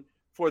ceiling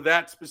for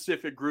that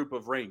specific group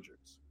of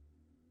Rangers.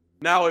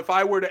 Now, if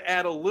I were to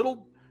add a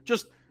little,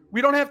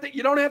 you don't have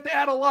to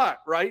add a lot,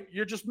 right?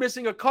 You're just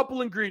missing a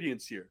couple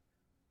ingredients here.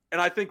 And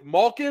I think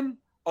Malkin,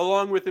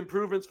 along with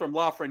improvements from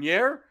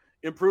Lafreniere,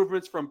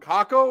 improvements from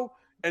Kakko,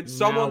 and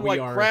someone like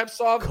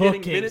Kravtsov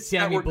getting minutes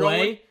Sammy that were Blais.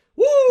 going.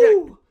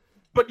 Woo! Yeah,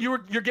 but you're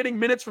getting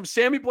minutes from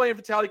Sammy Blais and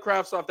Vitaly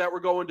Kravtsov that were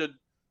going to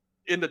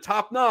in the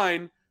top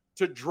 9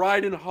 to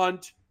Dryden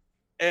Hunt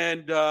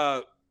and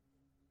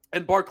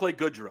Barclay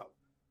Goodrow.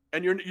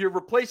 And you're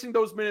replacing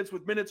those minutes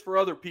with minutes for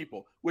other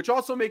people, which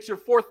also makes your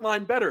fourth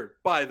line better,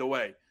 by the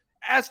way.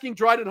 Asking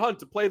Dryden Hunt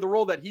to play the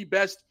role that he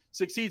best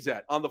succeeds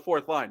at on the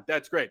fourth line,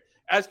 that's great.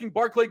 Asking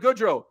Barclay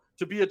Goodrow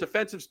to be a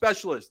defensive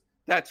specialist,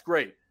 that's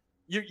great.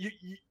 You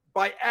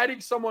by adding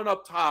someone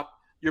up top,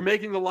 you're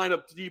making the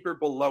lineup deeper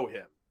below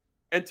him.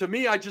 And to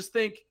me, I just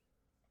think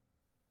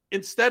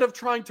instead of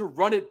trying to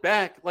run it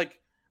back, like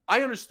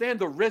I understand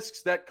the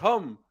risks that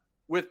come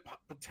with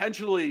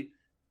potentially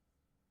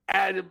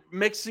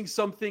mixing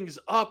some things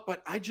up,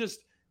 but I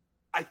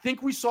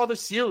think we saw the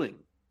ceiling.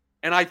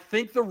 And I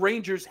think the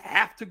Rangers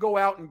have to go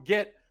out and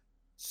get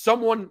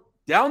someone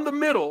down the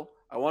middle.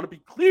 I want to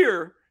be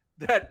clear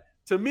that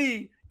to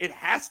me, it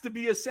has to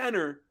be a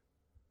center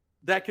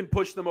that can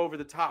push them over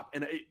the top.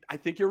 And I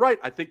think you're right.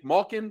 I think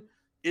Malkin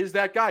is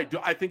that guy.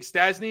 I think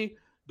Stastny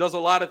does a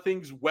lot of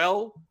things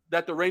well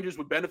that the Rangers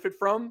would benefit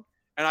from.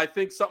 And I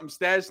think something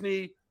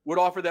Stastny would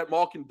offer that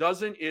Malkin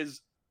doesn't is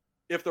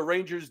if the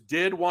Rangers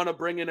did want to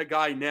bring in a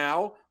guy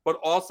now, but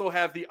also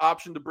have the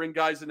option to bring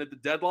guys in at the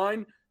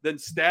deadline, then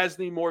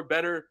Stastny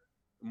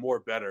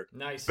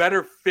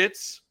better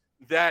fits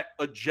that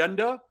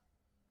agenda.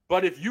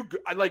 But if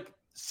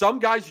some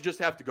guys you just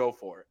have to go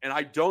for. And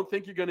I don't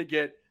think you're going to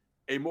get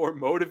a more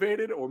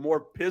motivated or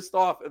more pissed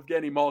off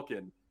Evgeny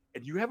Malkin.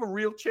 And you have a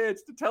real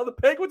chance to tell the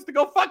Penguins to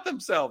go fuck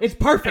themselves. It's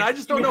perfect. And I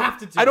just don't know.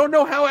 I don't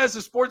know how, as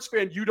a sports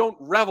fan, you don't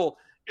revel.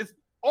 It's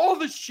all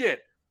the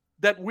shit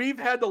that we've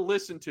had to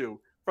listen to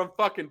from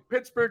fucking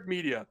Pittsburgh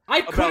media.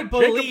 I couldn't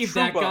believe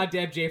that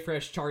goddamn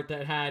JFresh chart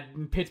that had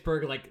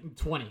Pittsburgh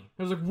 20.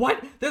 I was like,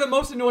 what? They're the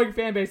most annoying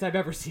fan base I've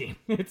ever seen.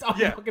 It's all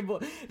fucking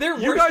they're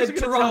you worse guys than are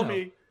gonna Toronto. Tell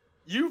me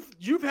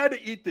you've had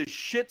to eat this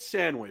shit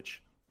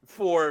sandwich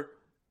for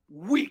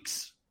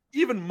weeks,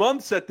 even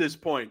months at this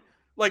point.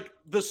 Like,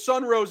 the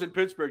sun rose in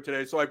Pittsburgh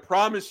today, so I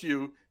promise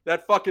you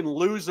that fucking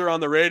loser on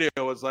the radio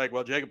was like,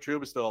 well, Jacob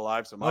Trouba's still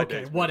alive, so my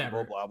day's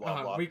whatever. Blah,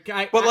 blah, blah.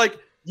 But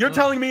you're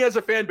telling me as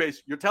a fan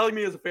base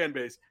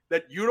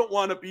that you don't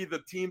want to be the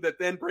team that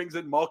then brings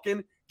in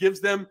Malkin, gives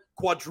them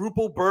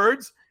quadruple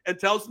birds, and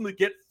tells them to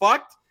get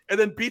fucked, and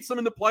then beats them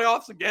in the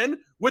playoffs again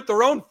with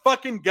their own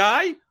fucking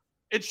guy?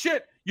 It's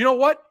shit. You know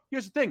what?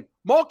 Here's the thing.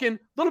 Malkin, a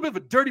little bit of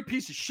a dirty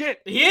piece of shit.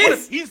 He is. What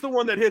if he's the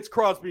one that hits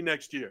Crosby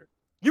next year?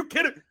 You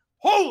kidding?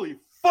 Holy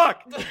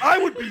fuck. I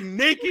would be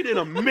naked in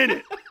a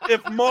minute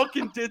if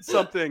Malkin did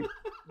something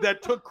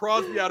that took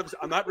Crosby out of his...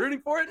 I'm not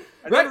rooting for it.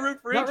 I never root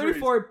for injuries. Not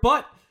rooting for it,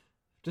 but...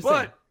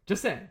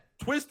 Just saying.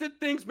 Twisted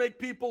things make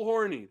people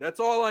horny. That's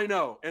all I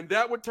know. And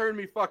that would turn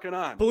me fucking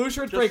on. Blue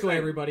Shirts Breakaway,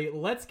 everybody.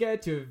 Let's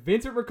get to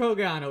Vincent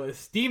Mercogliano,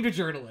 esteemed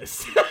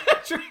journalist.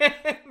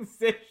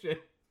 Transition.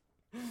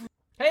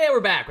 Hey,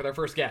 we're back with our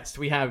first guest.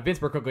 We have Vince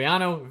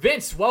Mercogliano.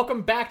 Vince,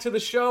 welcome back to the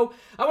show.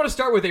 I want to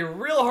start with a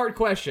real hard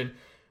question.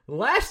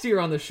 Last year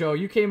on the show,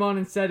 you came on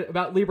and said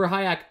about Lieber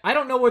Hayek, I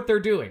don't know what they're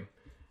doing.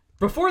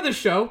 Before the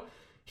show,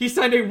 he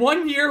signed a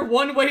 1-year,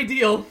 one-way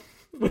deal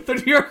with the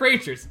New York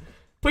Rangers?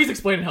 Please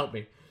explain and help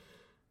me.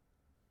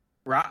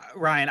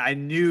 Ryan, I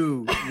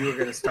knew you were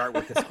going to start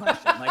with this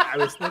question. Like, I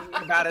was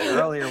thinking about it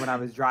earlier when I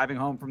was driving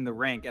home from the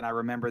rink, and I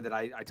remember that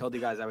I told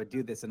you guys I would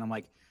do this, and I'm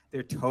like,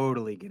 they're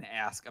totally going to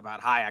ask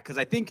about Hayek, because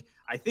I think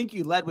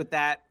you led with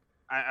that.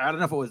 I don't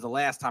know if it was the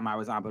last time I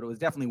was on, but it was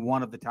definitely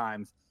one of the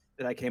times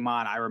that I came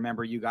on. I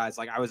remember you guys,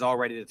 like, I was all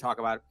ready to talk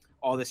about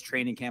all this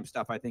training camp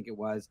stuff, I think it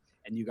was,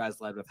 and you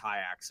guys led with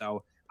Hayek.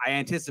 So I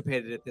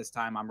anticipated it this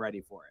time. I'm ready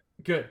for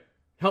it. Good.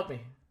 Help me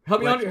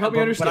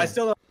understand. But I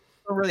still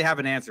don't really have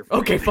an answer for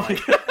okay, you. fine.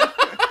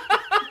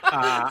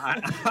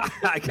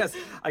 I guess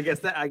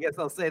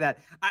I'll say that.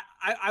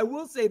 I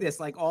will say this,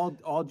 like,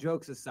 all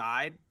jokes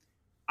aside,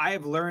 I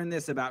have learned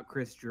this about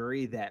Chris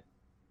Drury, that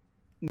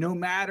no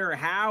matter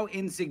how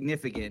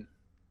insignificant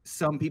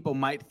some people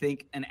might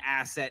think an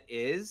asset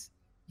is,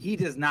 he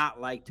does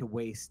not like to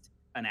waste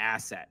an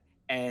asset.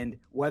 And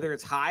whether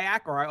it's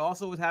Hayek, or I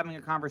also was having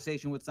a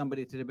conversation with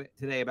somebody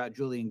today about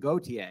Julien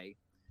Gauthier,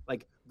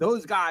 like,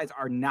 those guys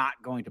are not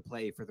going to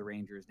play for the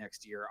Rangers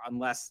next year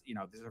unless,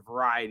 there's a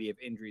variety of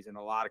injuries and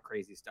a lot of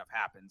crazy stuff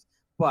happens.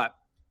 But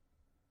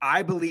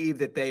I believe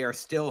that they are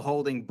still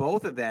holding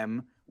both of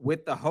them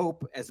with the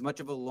hope, as much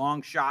of a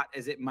long shot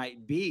as it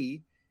might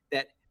be,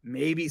 that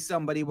maybe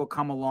somebody will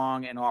come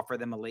along and offer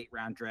them a late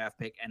round draft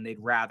pick, and they'd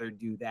rather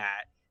do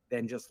that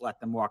than just let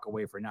them walk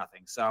away for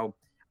nothing. So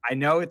I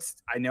know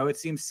it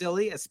seems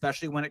silly,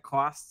 especially when it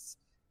costs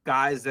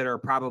guys that are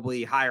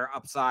probably higher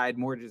upside,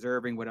 more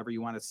deserving, whatever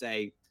you want to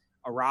say,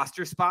 a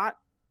roster spot,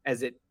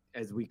 as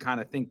we kind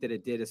of think that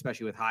it did,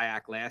 especially with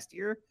Hayek last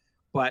year.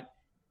 But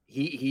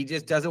he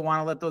just doesn't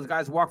want to let those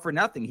guys walk for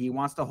nothing. He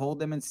wants to hold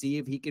them and see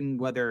if he can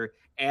whether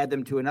add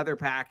them to another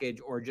package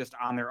or just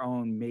on their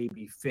own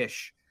maybe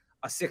fish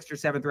a 6th or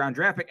 7th round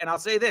draft pick. And I'll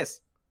say this,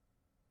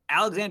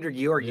 Alexander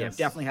Georgiev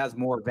definitely has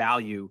more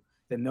value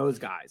than those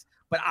guys.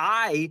 But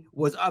I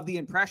was of the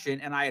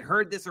impression, and I had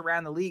heard this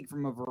around the league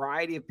from a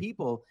variety of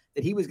people,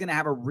 that he was going to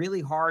have a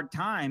really hard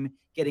time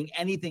getting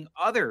anything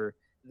other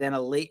than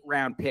a late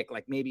round pick,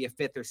 like maybe a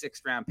 5th or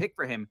 6th round pick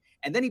for him.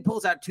 And then he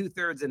pulls out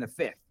 2/3 and a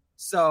 5th.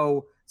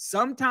 So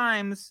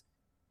sometimes,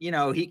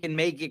 he can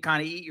make you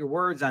kind of eat your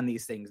words on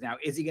these things. Now,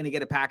 is he going to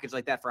get a package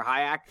like that for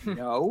Hayek?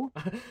 No,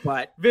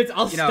 but Vince,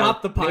 I'll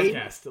stop the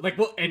podcast.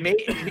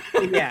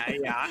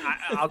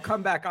 I'll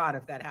come back on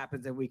if that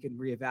happens and we can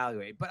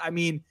reevaluate. But I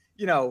mean,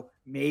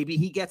 maybe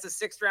he gets a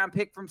 6th round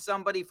pick from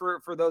somebody for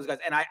those guys.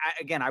 And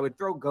I would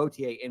throw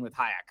Gauthier in with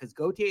Hayek, because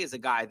Gauthier is a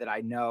guy that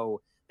I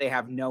know they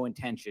have no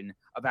intention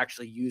of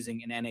actually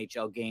using in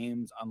NHL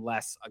games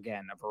unless,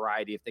 again, a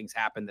variety of things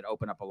happen that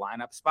open up a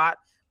lineup spot.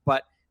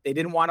 But they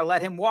didn't want to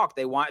let him walk.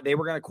 They were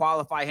going to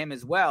qualify him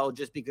as well,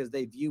 just because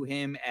they view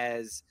him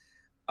as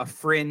a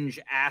fringe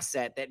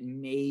asset that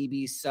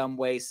maybe some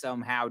way,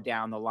 somehow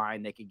down the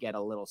line they could get a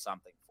little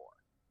something for.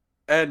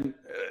 And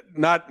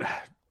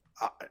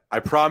I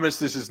promise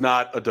this is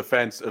not a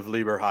defense of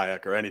Lieber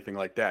Hayek or anything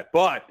like that,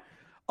 but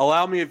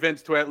allow me,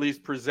 Vince, to at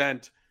least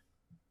present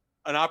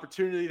an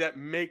opportunity that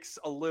makes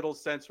a little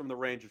sense from the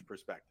Rangers'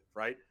 perspective,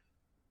 right?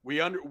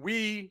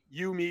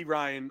 You, me,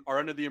 Ryan, are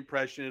under the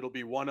impression it'll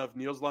be one of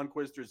Niels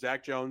Lundqvist or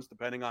Zach Jones,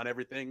 depending on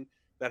everything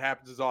that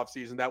happens this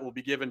offseason, that will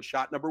be given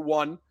shot number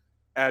 1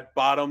 at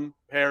bottom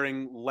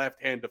pairing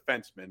left-hand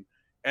defenseman.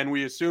 And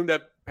we assume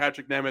that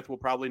Patrick Nemeth will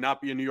probably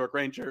not be a New York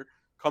Ranger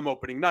come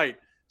opening night.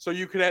 So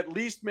you could at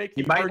least make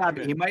the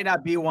argument. He might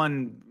not be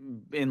one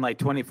in like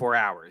 24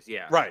 hours,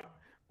 yeah. Right.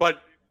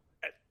 But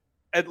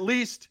at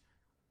least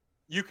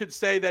you could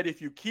say that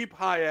if you keep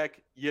Hayek,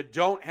 you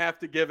don't have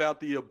to give out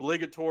the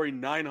obligatory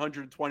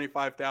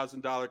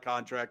 $925,000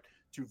 contract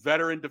to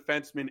veteran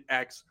defenseman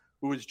X,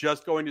 who is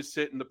just going to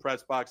sit in the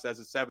press box as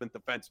a 7th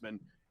defenseman.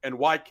 And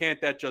why can't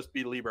that just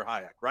be Lieber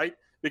Hayek, right?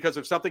 Because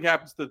if something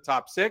happens to the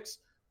top 6,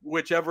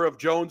 whichever of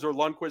Jones or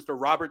Lundqvist or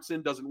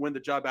Robertson doesn't win the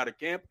job out of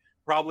camp,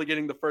 probably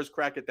getting the first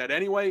crack at that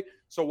anyway.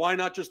 So why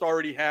not just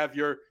already have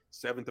your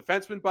 7th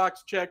defenseman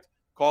box checked,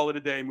 call it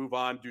a day, move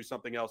on, do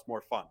something else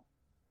more fun?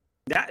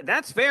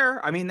 That's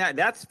fair. I mean,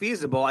 that's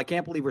feasible. I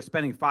can't believe we're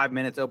spending 5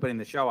 minutes opening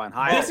the show on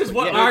Hayek. This is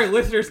what our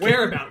listeners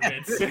care about,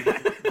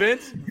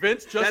 Vince.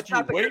 Vince, just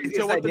you wait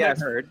until what the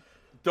next.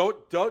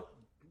 Don't.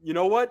 You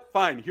know what?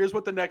 Fine. Here's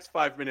what the next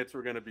 5 minutes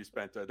we're going to be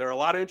spent on. There are a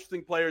lot of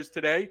interesting players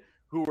today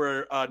who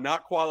were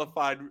not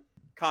qualified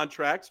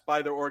contracts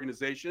by their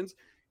organizations.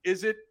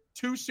 Is it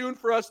too soon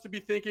for us to be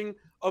thinking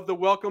of the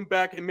welcome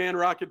back Man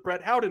Rocket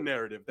Brett Howden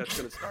narrative that's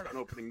going to start on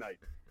opening night?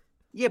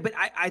 Yeah, but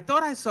I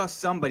thought I saw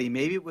somebody,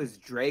 maybe it was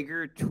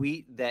Drager,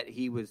 tweet that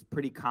he was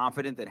pretty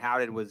confident that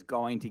Howden was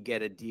going to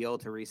get a deal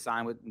to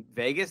re-sign with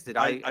Vegas. Am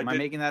I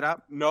making that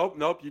up?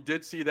 Nope. You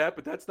did see that,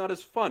 but that's not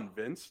as fun,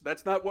 Vince.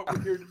 That's not what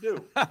we're here to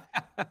do.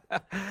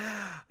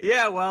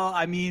 Yeah, well,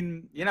 I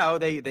mean,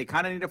 they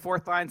kind of need a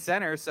 4th-line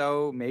center,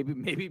 so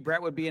maybe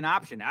Brett would be an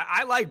option.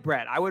 I like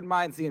Brett. I wouldn't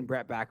mind seeing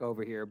Brett back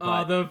over here.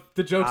 But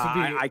the jokes would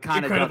be I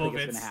kind of don't think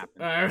it's Vince.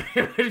 going to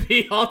happen. It would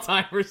be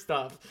all-timer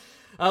stuff.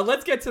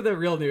 Let's get to the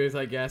real news,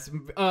 I guess.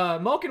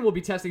 Malkin will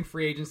be testing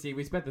free agency.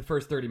 We spent the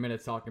first 30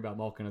 minutes talking about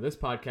Malkin on this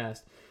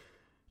podcast.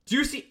 Do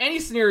you see any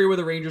scenario where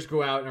the Rangers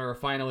go out and are a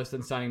finalist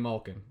in signing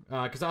Malkin?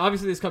 Because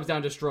obviously this comes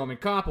down to Strome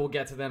and Kopp. We'll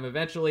get to them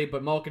eventually,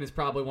 but Malkin is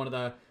probably one of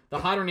the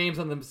hotter names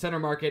on the center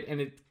market, and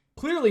it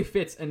clearly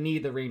fits a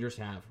need the Rangers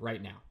have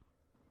right now.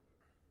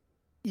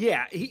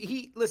 Yeah,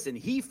 he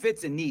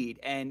fits a need,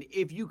 and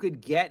if you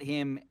could get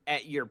him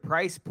at your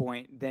price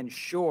point, then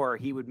sure,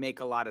 he would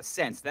make a lot of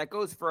sense. That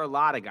goes for a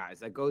lot of guys.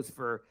 That goes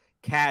for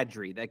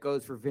Kadri. That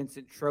goes for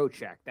Vincent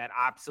Trocheck. That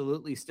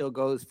absolutely still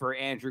goes for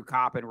Andrew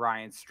Kopp and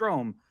Ryan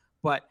Strome.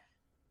 But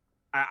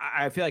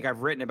I feel like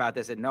I've written about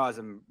this ad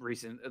nauseum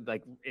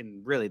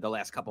in really the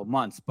last couple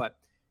months. But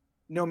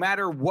no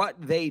matter what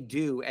they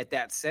do at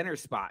that center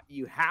spot,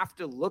 you have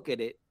to look at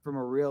it from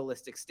a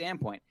realistic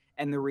standpoint.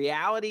 And the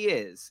reality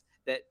is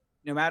that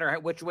no matter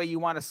which way you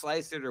want to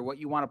slice it or what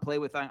you want to play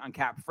with on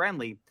cap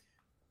friendly,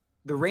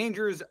 the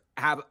Rangers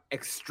have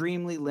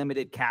extremely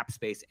limited cap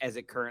space as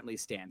it currently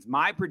stands.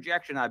 My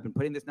projection, I've been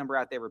putting this number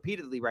out there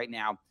repeatedly right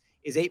now,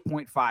 is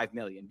 $8.5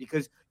 million,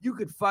 because you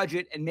could fudge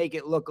it and make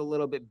it look a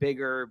little bit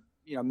bigger,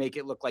 make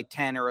it look like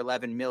 10 or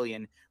 11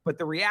 million. But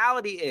the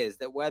reality is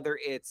that whether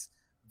it's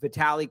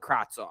Vitaly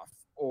Kravtsov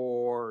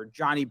or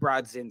Johnny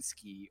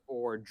Brodzinski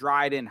or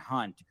Dryden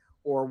Hunt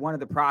or one of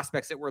the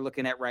prospects that we're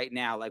looking at right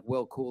now, like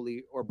Will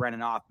Cooley or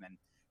Brennan Othman,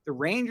 the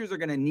Rangers are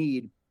going to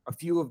need a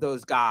few of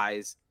those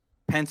guys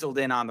penciled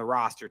in on the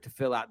roster to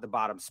fill out the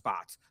bottom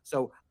spots.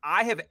 So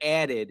I have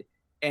added,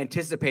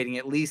 anticipating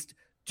at least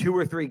 2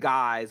 or 3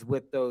 guys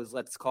with those,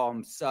 let's call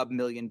them $1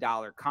 million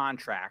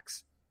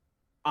contracts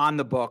on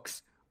the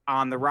books,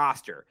 on the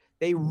roster.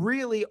 They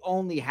really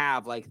only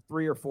have like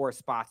 3 or 4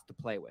 spots to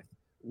play with.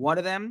 One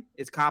of them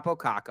is Capo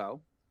Caco.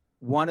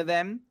 One of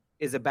them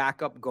is a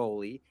backup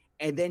goalie.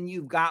 And then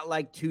you've got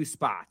like 2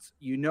 spots.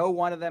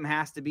 One of them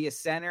has to be a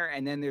center,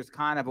 and then there's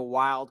kind of a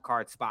wild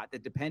card spot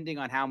that, depending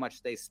on how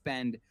much they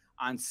spend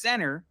on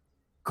center,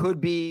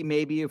 could be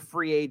maybe a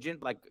free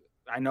agent. Like,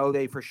 I know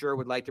they for sure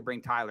would like to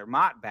bring Tyler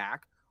Mott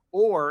back,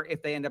 or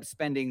if they end up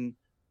spending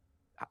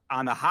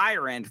on the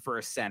higher end for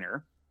a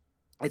center,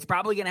 it's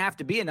probably going to have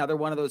to be another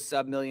one of those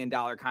 $1 million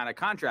kind of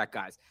contract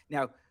guys.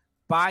 Now,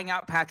 buying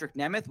out Patrick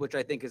Nemeth, which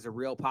I think is a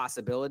real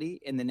possibility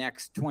in the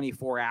next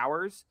 24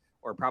 hours,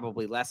 or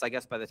probably less, I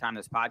guess, by the time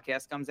this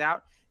podcast comes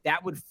out,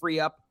 that would free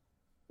up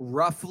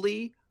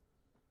roughly,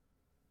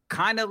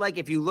 kind of like,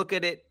 if you look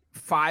at it,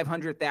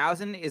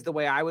 500,000 is the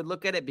way I would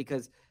look at it,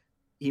 because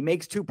he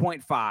makes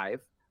 2.5,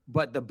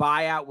 but the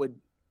buyout would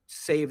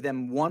save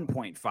them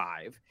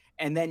 1.5,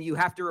 and then you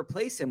have to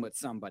replace him with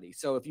somebody.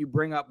 So if you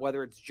bring up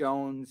whether it's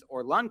Jones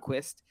or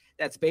Lundqvist,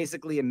 that's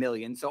basically $1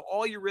 million. So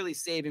all you're really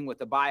saving with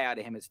the buyout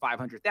of him is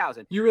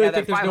 500,000. You really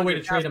think there's no way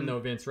to trade him though,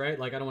 Vince, right?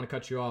 Like, I don't want to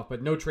cut you off,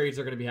 but no trades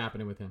are going to be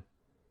happening with him.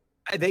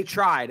 They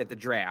tried at the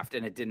draft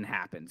and it didn't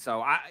happen.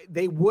 So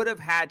they would have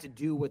had to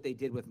do what they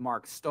did with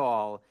Mark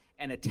Stahl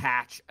and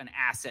attach an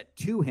asset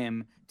to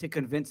him to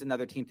convince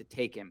another team to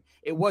take him.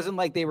 It wasn't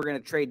like they were going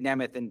to trade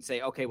Nemeth and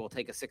say, okay, we'll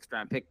take a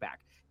 6th-round pick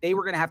back. They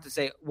were going to have to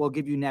say, we'll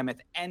give you Nemeth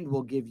and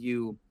we'll give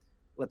you,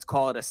 let's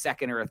call it a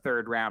 2nd or a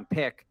 3rd-round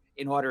pick,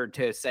 in order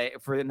to say,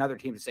 for another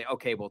team to say,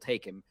 okay, we'll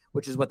take him,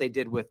 which is what they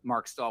did with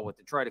Mark Stahl with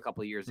Detroit a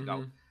couple of years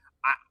ago.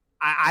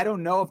 I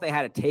don't know if they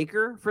had a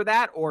taker for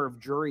that, or if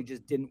Drury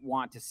just didn't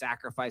want to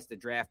sacrifice the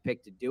draft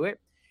pick to do it.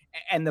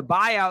 And the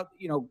buyout,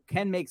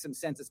 can make some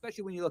sense,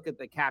 especially when you look at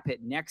the cap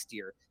hit next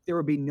year. There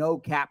would be no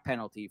cap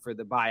penalty for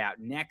the buyout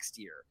next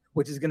year,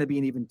 which is going to be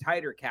an even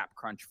tighter cap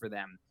crunch for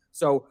them.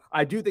 So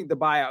I do think the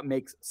buyout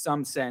makes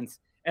some sense,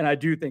 and I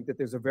do think that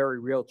there's a very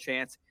real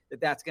chance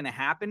that that's going to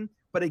happen.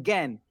 But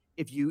again,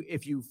 if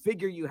you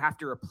figure you have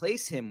to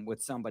replace him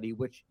with somebody,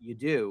 which you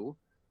do,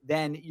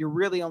 then you're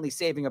really only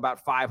saving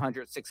about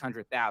 500,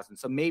 600,000.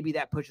 So maybe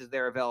that pushes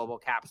their available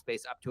cap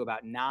space up to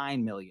about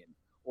 9 million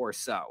or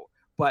so.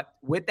 But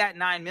with that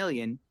 9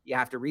 million, you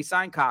have to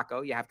re-sign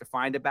Kakko, you have to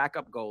find a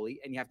backup goalie,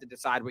 and you have to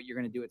decide what you're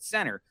going to do at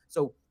center.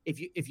 So if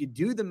you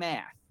do the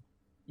math,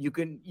 you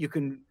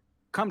can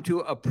come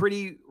to a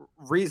pretty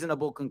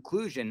reasonable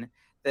conclusion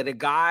that a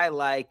guy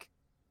like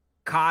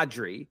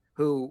Kadri,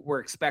 who we're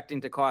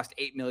expecting to cost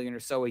 $8 million or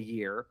so a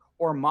year,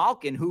 or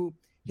Malkin, who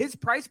his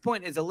price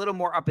point is a little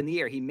more up in the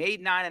air. He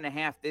made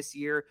 9.5 this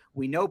year.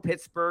 We know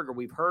Pittsburgh, or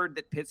we've heard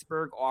that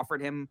Pittsburgh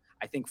offered him,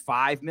 I think,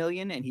 $5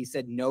 million, and he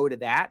said no to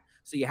that.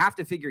 So you have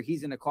to figure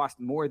he's going to cost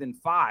more than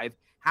 5.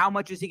 How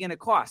much is he going to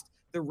cost?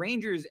 The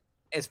Rangers,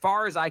 as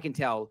far as I can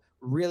tell,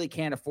 really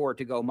can't afford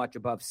to go much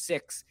above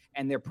 6,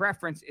 and their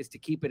preference is to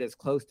keep it as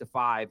close to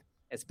 5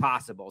 as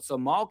possible. So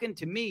Malkin,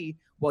 to me,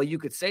 while you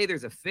could say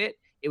there's a fit,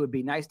 it would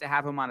be nice to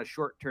have him on a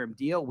short-term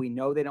deal. We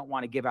know they don't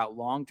want to give out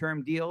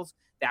long-term deals.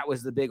 That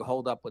was the big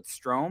holdup with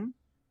Strome.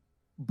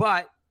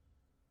 But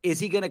is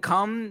he going to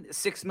come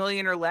 $6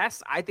 million or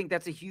less? I think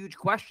that's a huge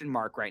question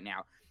mark right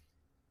now.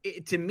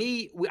 To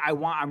me,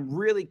 I'm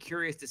really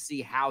curious to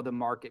see how the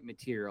market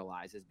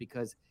materializes,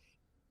 because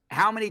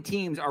how many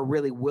teams are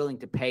really willing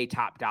to pay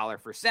top dollar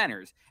for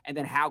centers, and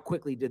then how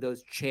quickly do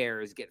those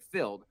chairs get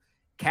filled?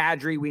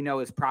 Kadri, we know,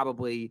 is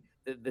probably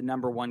the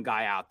number one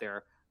guy out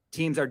there.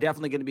 Teams are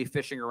definitely going to be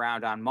fishing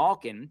around on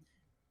Malkin.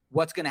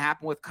 what's going to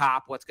happen with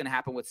Kopp, what's going to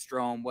happen with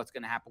Strome, what's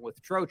going to happen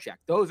with Trocheck.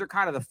 Those are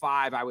kind of the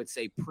 5, I would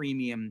say,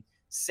 premium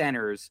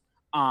centers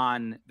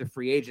on the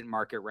free agent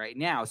market right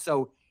now.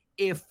 So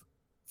if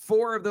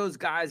 4 of those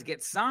guys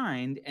get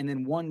signed and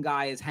then one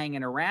guy is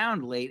hanging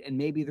around late and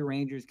maybe the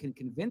Rangers can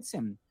convince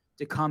him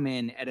to come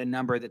in at a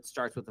number that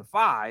starts with a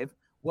 5,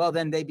 well,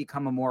 then they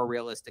become a more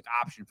realistic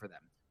option for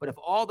them. But if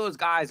all those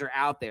guys are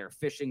out there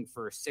fishing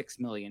for $6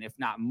 million, if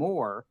not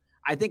more,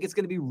 I think it's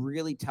going to be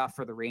really tough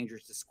for the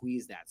Rangers to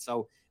squeeze that.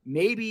 So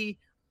maybe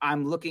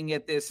I'm looking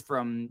at this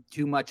from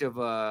too much of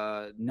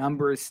a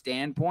numbers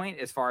standpoint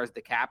as far as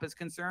the cap is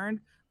concerned,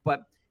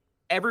 but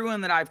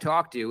everyone that I've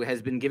talked to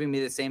has been giving me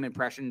the same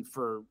impression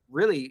for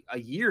really a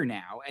year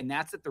now, and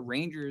that's that the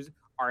Rangers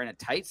are in a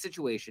tight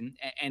situation,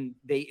 and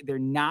they're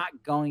not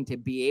going to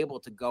be able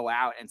to go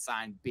out and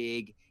sign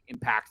big,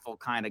 impactful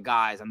kind of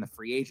guys on the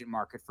free agent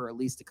market for at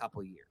least a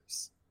couple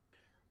years.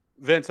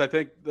 Vince, I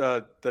think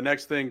the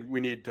next thing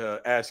we need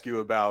to ask you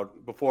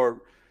about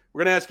before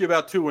we're going to ask you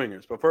about 2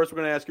 wingers, but first we're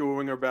going to ask you a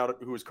winger about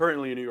who is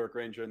currently a New York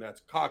Ranger, and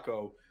that's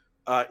Kakko.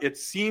 It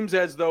seems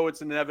as though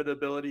it's an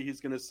inevitability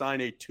he's going to sign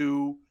a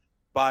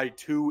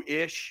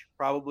 2x2-ish,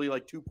 probably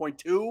like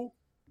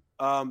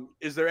 2.2.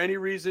 Is there any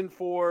reason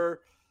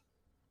for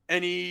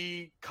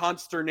any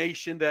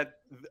consternation that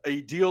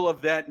a deal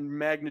of that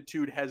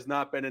magnitude has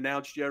not been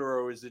announced yet,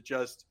 or is it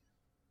just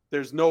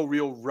there's no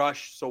real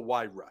rush, so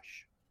why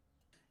rush?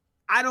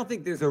 I don't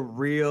think there's a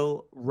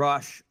real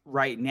rush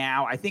right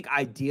now. I think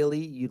ideally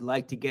you'd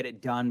like to get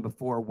it done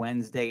before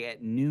Wednesday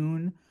at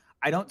noon.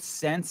 I don't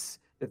sense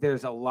that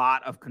there's a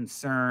lot of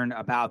concern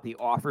about the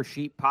offer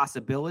sheet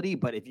possibility,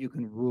 but if you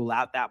can rule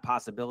out that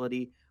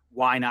possibility,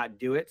 why not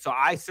do it? So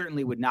I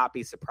certainly would not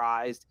be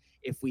surprised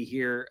if we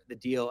hear the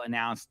deal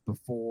announced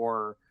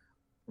before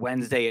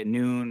Wednesday at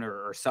noon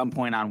or some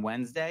point on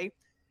Wednesday.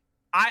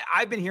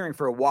 I've been hearing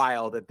for a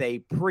while that they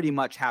pretty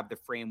much have the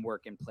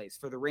framework in place.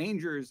 For the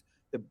Rangers,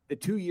 the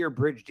 2-year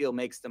bridge deal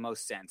makes the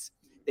most sense.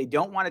 They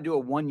don't want to do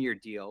a 1-year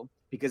deal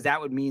because that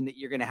would mean that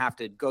you're going to have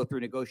to go through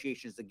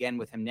negotiations again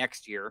with him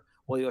next year,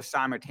 while you're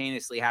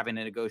simultaneously having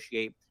to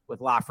negotiate with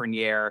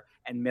Lafreniere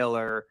and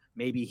Miller,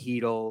 maybe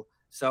Hedl.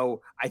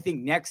 So I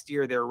think next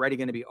year they're already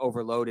going to be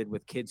overloaded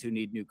with kids who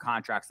need new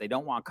contracts. They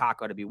don't want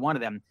Kakko to be one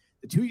of them.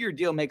 The 2-year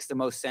deal makes the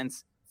most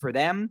sense for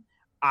them.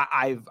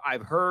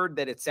 I've heard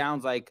that it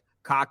sounds like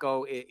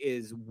Kakko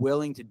is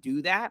willing to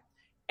do that.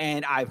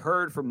 And I've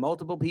heard from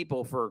multiple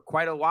people for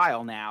quite a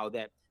while now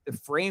that the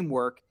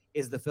framework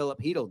is the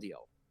Philip Hedl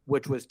deal,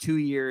 which was 2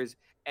 years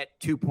at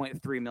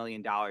 $2.3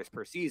 million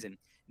per season.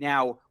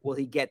 Now, will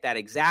he get that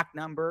exact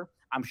number?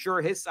 I'm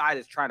sure his side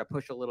is trying to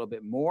push a little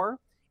bit more.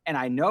 And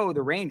I know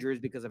the Rangers,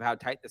 because of how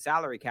tight the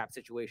salary cap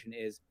situation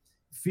is,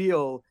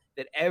 feel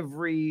that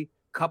every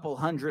couple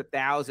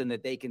 $100,000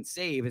 that they can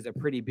save is a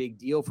pretty big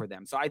deal for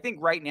them. So I think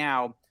right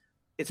now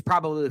it's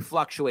probably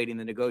fluctuating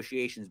the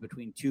negotiations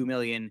between 2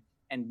 million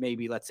and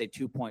maybe, let's say,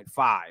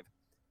 2.5.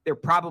 They're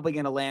probably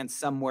going to land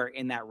somewhere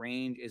in that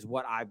range is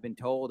what I've been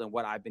told and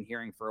what I've been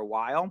hearing for a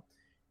while.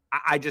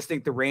 I just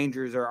think the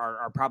Rangers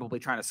are probably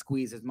trying to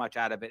squeeze as much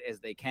out of it as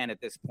they can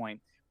at this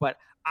point. But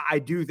I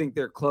do think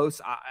they're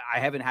close. I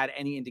haven't had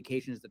any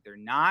indications that they're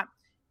not.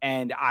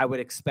 And I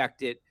would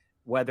expect it,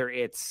 whether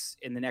it's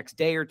in the next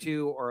day or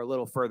two or a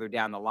little further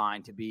down the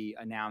line, to be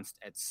announced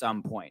at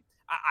some point.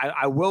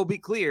 I will be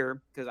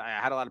clear, because I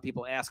had a lot of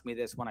people ask me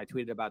this when I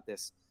tweeted about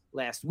this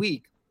last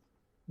week,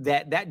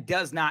 that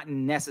does not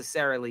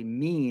necessarily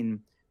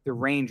mean the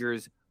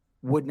Rangers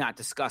would not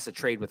discuss a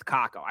trade with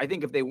Kakko. I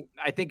think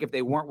if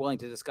they weren't willing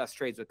to discuss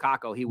trades with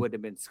Kakko, he would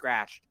have been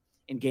scratched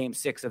in Game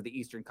 6 of the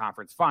Eastern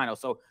Conference Final.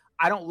 So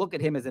I don't look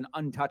at him as an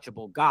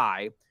untouchable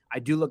guy. I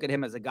do look at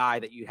him as a guy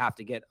that you have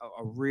to get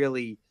a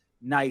really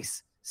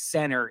nice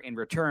center in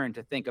return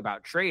to think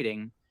about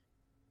trading.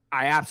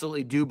 I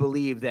absolutely do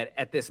believe that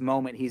at this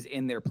moment he's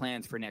in their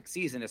plans for next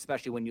season,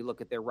 especially when you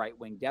look at their right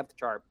wing depth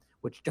chart,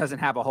 which doesn't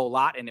have a whole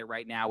lot in it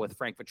right now with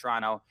Frank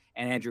Vetrano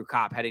and Andrew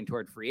Kopp heading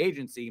toward free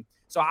agency.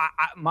 So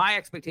my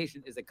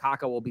expectation is that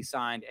Kakko will be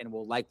signed and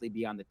will likely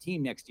be on the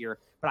team next year,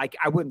 but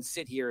I wouldn't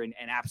sit here and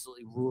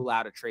absolutely rule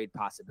out a trade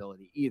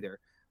possibility either.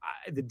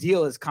 The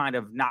deal is kind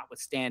of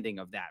notwithstanding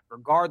of that.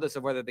 Regardless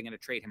of whether they're going to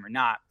trade him or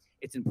not,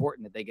 it's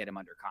important that they get him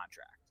under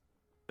contract.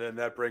 And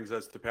that brings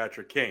us to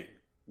Patrick Kane,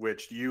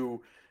 which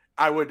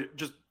I would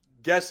just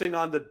guessing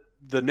on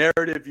the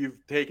narrative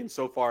you've taken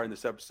so far in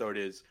this episode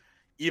is,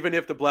 even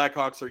if the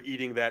Blackhawks are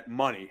eating that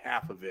money,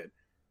 half of it,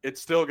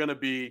 it's still going to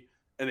be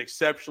an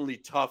exceptionally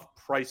tough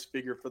price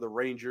figure for the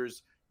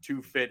Rangers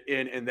to fit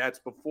in. And that's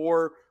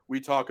before we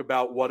talk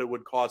about what it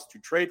would cost to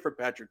trade for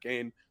Patrick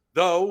Kane.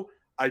 Though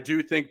I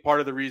do think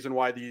part of the reason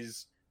why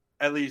these,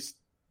 at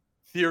least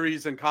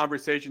theories and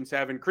conversations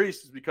have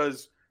increased, is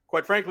because,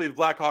 quite frankly, the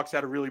Blackhawks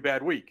had a really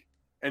bad week.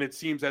 And it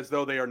seems as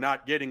though they are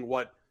not getting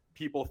what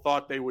people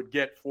thought they would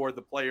get for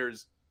the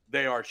players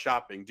they are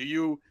shopping. Do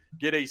you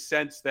get a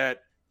sense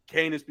that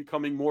Kane is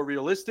becoming more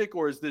realistic,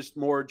 or is this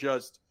more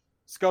just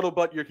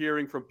scuttlebutt you're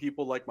hearing from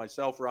people like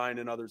myself, Ryan,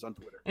 and others on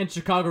Twitter? And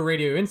Chicago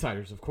Radio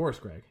Insiders, of course,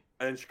 Greg.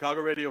 And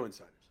Chicago Radio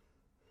Insiders.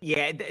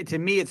 Yeah, to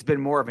me, it's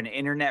been more of an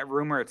internet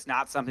rumor. It's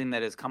not something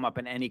that has come up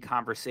in any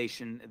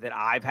conversation that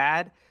I've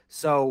had.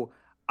 So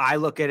I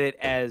look at it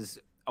as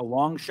a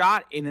long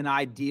shot. In an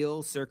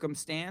ideal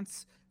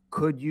circumstance,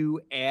 could you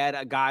add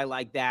a guy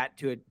like that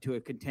to a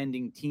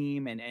contending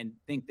team and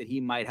think that he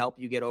might help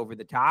you get over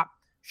the top?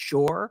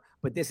 Sure,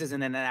 but this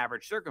isn't an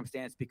average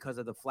circumstance because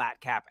of the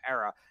flat cap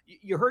era.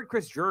 You heard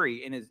Chris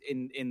Drury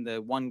in the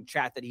one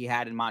chat that he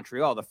had in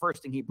Montreal. The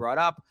first thing he brought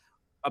up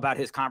about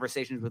his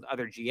conversations with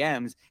other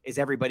GMs is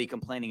everybody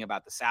complaining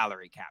about the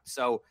salary cap.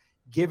 So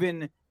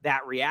given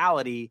that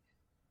reality,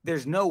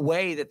 there's no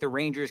way that the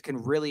Rangers can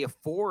really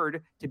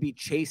afford to be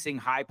chasing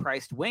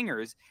high-priced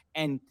wingers.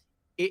 And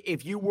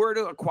if you were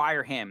to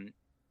acquire him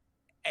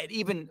at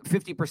even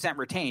 50%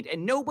 retained,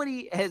 and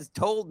nobody has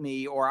told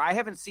me, or I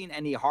haven't seen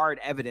any hard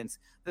evidence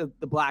that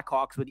the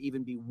Blackhawks would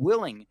even be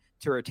willing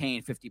to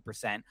retain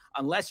 50%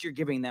 unless you're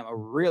giving them a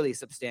really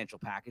substantial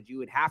package. You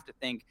would have to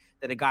think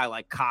that a guy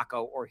like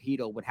Kakko or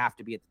Hedel would have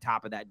to be at the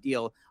top of that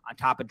deal on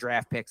top of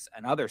draft picks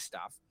and other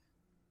stuff.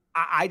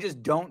 I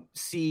just don't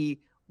see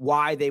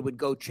why they would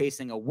go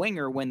chasing a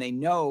winger when they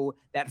know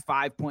that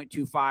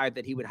 5.25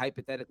 that he would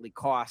hypothetically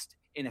cost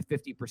in a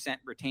 50%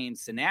 retained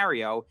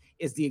scenario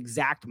is the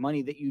exact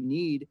money that you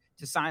need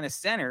to sign a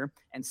center.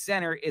 And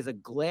center is a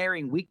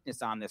glaring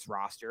weakness on this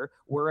roster,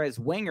 whereas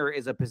winger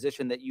is a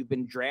position that you've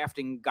been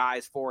drafting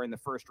guys for in the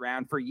first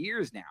round for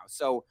years now.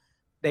 So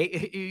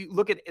you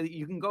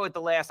can go at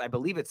the last, I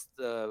believe it's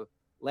the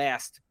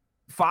last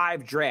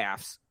 5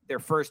 drafts. Their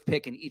first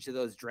pick in each of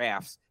those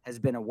drafts has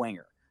been a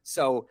winger.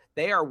 So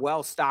they are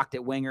well stocked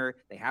at winger.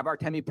 They have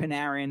Artemi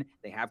Panarin.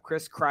 They have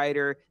Chris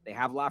Kreider. They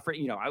have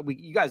Lafreniere.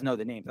 You guys know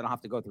the names. I don't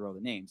have to go through all the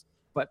names.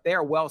 But they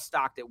are well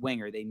stocked at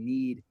winger. They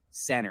need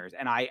centers.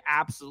 And I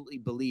absolutely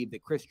believe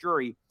that Chris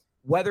Drury,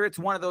 whether it's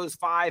one of those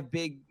 5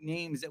 big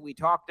names that we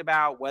talked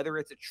about, whether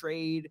it's a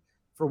trade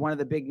for one of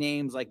the big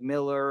names like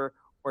Miller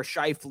or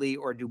Scheifele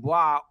or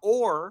Dubois,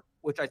 or,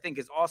 which I think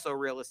is also a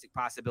realistic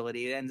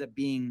possibility, it ends up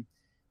being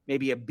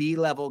maybe a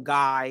B-level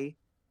guy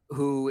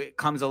who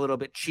comes a little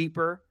bit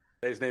cheaper.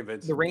 Say his name,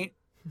 Vince.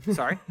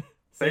 Sorry?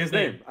 Say his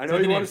name. I know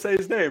you want to say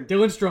his name.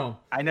 Dylan Strome.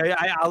 I know.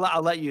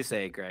 I'll let you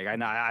say it, Greg. I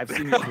know. I've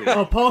seen your tweet.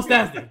 Oh, Paul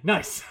Stastny.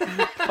 Nice.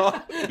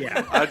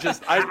 Yeah.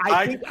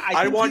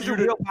 I want you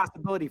to. Real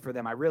possibility for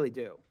them. I really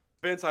do.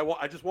 Vince,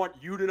 I just want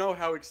you to know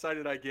how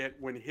excited I get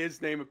when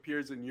his name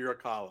appears in your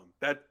column.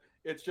 That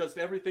it's just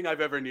everything I've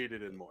ever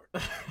needed and more.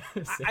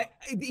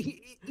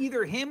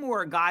 Either him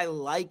or a guy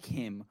like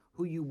him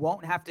who you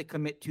won't have to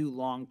commit to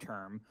long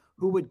term,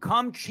 who would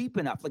come cheap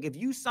enough. Like if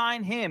you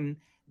sign him,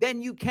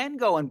 then you can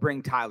go and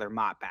bring Tyler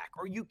Mott back,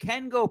 or you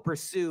can go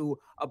pursue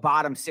a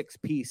bottom 6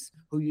 piece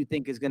who you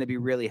think is going to be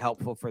really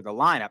helpful for the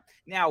lineup.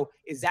 Now,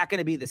 is that going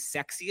to be the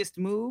sexiest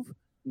move?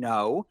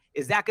 No.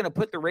 Is that going to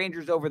put the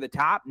Rangers over the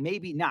top?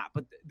 Maybe not.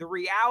 But the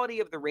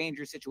reality of the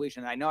Rangers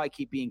situation, and I know I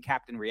keep being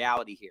Captain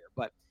Reality here,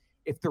 but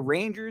if the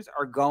Rangers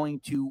are going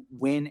to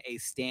win a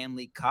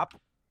Stanley Cup,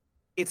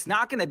 it's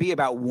not going to be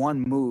about one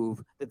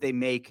move that they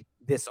make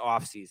this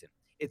offseason.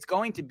 It's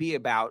going to be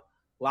about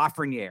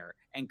Lafreniere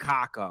and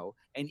Kakko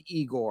and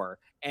Igor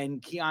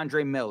and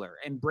Keandre Miller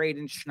and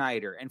Braden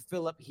Schneider and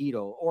Philip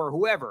Hedel or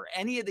whoever,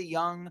 any of the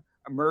young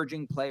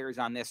emerging players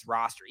on this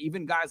roster,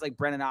 even guys like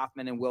Brennan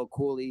Hoffman and Will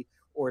Cooley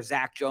or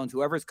Zach Jones,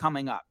 whoever's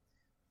coming up.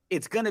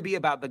 It's going to be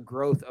about the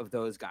growth of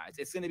those guys.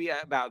 It's going to be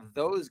about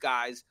those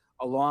guys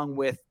along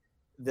with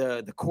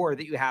the core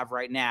that you have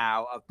right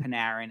now of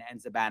Panarin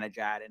and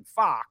Zibanejad and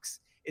Fox.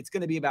 It's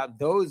going to be about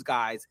those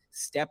guys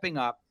stepping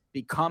up,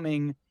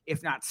 becoming,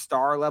 if not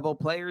star level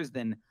players,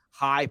 then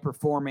high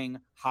performing,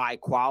 high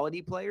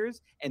quality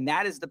players. And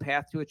that is the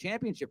path to a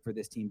championship for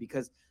this team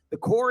because the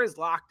core is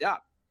locked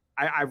up.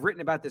 I've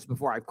written about this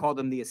before. I've called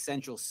them the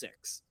essential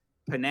 6: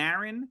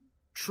 Panarin,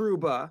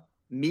 Trouba,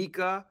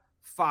 Mika,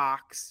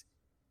 Fox,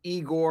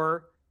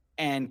 Igor,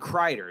 and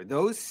Kreider.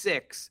 Those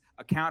 6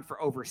 account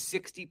for over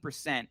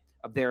 60%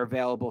 of their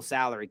available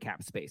salary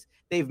cap space.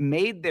 They've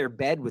made their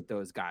bed with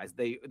those guys.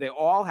 They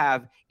all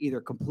have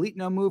either complete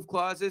no move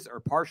clauses or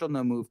partial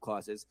no move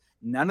clauses.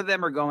 None of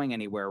them are going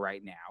anywhere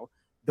right now.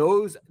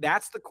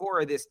 That's the core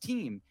of this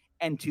team.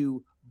 And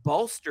to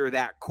bolster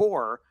that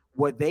core,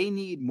 what they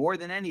need more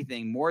than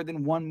anything, more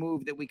than one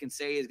move that we can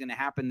say is going to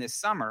happen this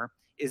summer,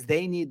 is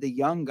they need the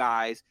young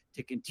guys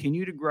to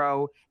continue to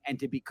grow and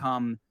to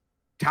become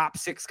top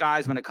 6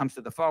 guys when it comes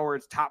to the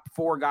forwards, top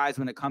 4 guys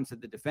when it comes to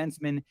the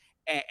defensemen,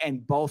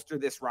 and bolster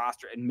this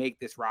roster and make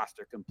this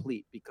roster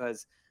complete.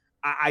 Because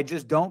I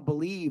just don't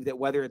believe that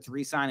whether it's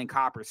re-signing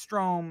Copper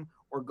Strome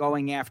or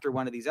going after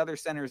one of these other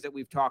centers that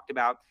we've talked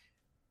about,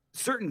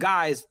 certain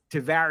guys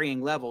to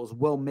varying levels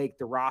will make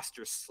the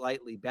roster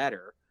slightly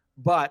better.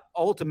 But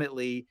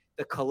ultimately,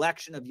 the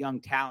collection of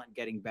young talent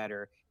getting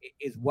better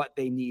is what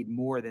they need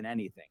more than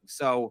anything.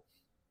 So,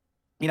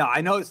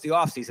 I know it's the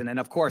offseason, and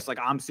of course,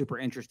 I'm super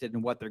interested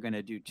in what they're going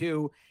to do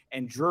too.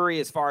 And Drury,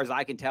 as far as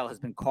I can tell, has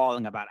been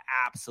calling about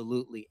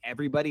absolutely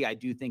everybody. I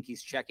do think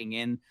he's checking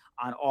in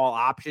on all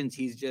options.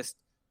 He's just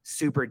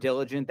super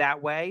diligent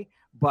that way.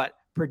 But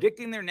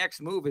predicting their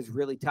next move is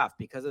really tough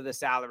because of the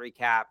salary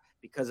cap,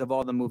 because of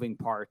all the moving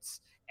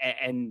parts,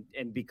 and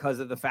because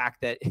of the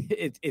fact that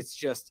it's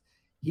just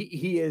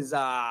he is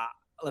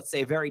let's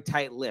say very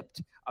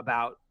tight-lipped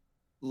about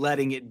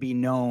letting it be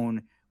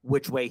known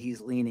which way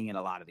he's leaning in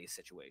a lot of these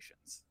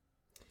situations.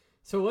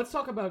 So let's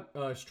talk about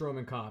Strome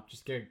and Kopp.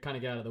 Just kind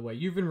of get out of the way.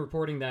 You've been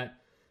reporting that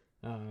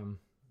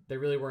they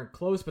really weren't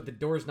close, but the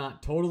door's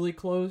not totally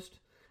closed.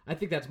 I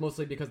think that's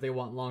mostly because they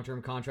want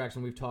long-term contracts,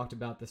 and we've talked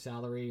about the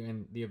salary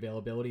and the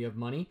availability of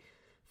money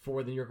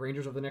for the New York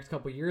Rangers over the next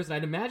couple of years. And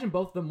I'd imagine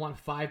both of them want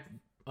 5+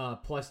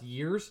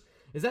 years.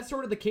 Is that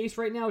sort of the case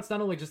right now? It's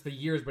not only just the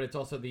years, but it's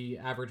also the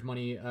average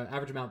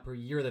amount per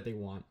year that they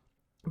want.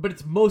 But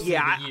it's mostly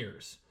the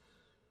years.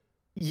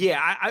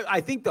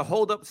 I think the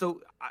holdup.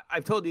 So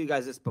I've told you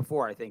guys this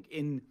before. I think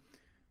in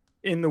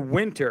the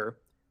winter,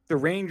 the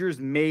Rangers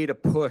made a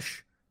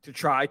push to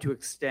try to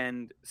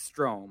extend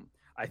Strome.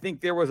 I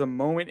think there was a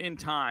moment in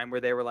time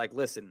where they were like,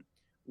 listen,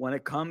 when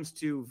it comes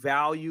to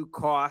value,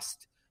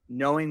 cost,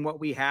 knowing what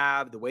we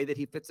have, the way that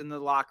he fits in the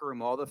locker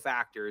room, all the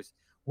factors,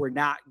 we're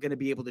not going to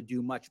be able to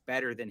do much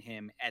better than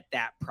him at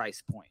that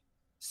price point.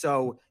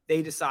 So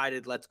they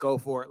decided, let's go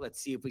for it. Let's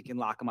see if we can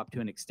lock him up to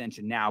an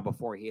extension now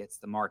before he hits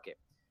the market.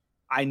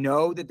 I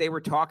know that they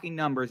were talking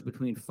numbers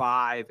between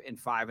 $5 and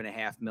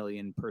 $5.5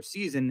 million per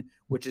season,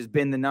 which has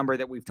been the number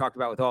that we've talked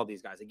about with all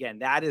these guys. Again,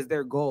 that is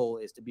their goal,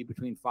 is to be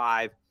between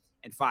 5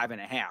 and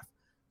 5.5.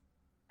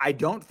 I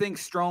don't think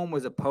Strome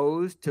was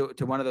opposed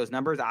to one of those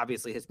numbers.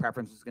 Obviously, his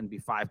preference was going to be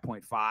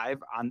 5.5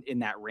 in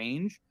that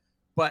range.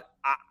 But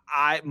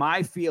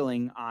my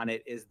feeling on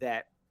it is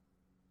that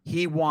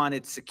he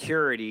wanted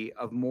security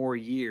of more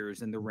years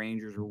than the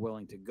Rangers were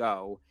willing to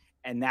go.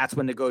 And that's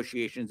when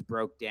negotiations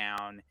broke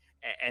down.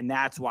 And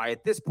that's why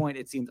at this point,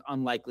 it seems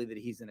unlikely that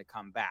he's going to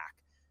come back.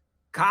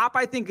 Kopp,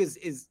 I think,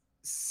 is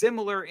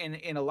similar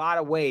in a lot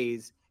of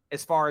ways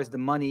as far as the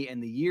money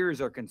and the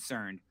years are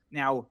concerned.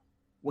 Now,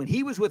 when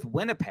he was with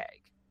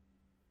Winnipeg,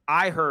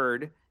 I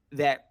heard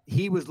that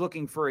he was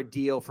looking for a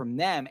deal from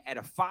them at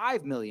a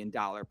 $5 million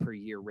per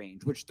year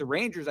range, which the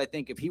Rangers, I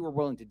think, if he were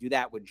willing to do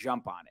that, would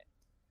jump on it.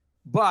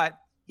 But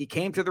he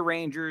came to the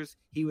Rangers.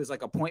 He was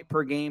like a point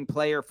per game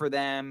player for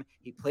them.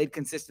 He played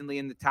consistently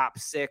in the top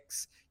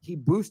 6. He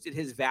boosted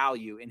his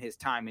value in his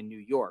time in New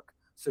York.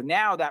 So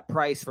now that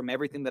price, from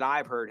everything that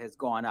I've heard, has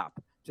gone up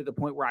to the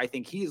point where I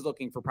think he's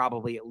looking for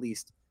probably at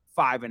least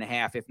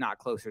 5.5, if not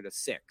closer to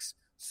 6.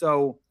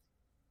 So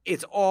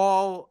it's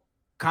all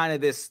kind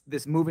of this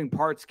moving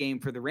parts game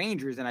for the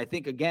Rangers. And I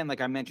think, again,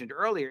 like I mentioned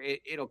earlier,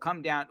 it'll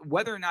come down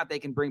whether or not they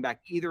can bring back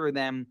either of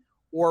them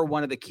or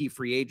one of the key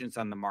free agents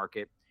on the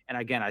market. And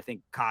again, I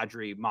think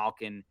Kadri,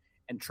 Malkin,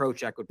 and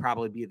Trocheck would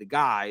probably be the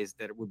guys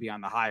that would be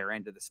on the higher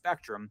end of the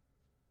spectrum.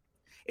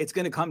 It's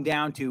going to come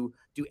down to,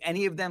 do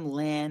any of them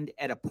land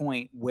at a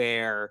point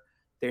where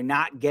they're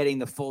not getting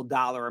the full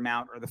dollar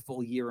amount or the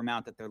full year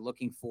amount that they're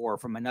looking for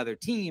from another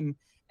team,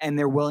 and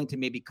they're willing to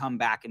maybe come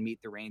back and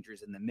meet the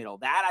Rangers in the middle?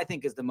 That, I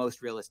think, is the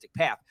most realistic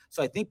path.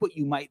 So I think what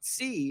you might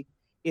see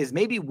is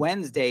maybe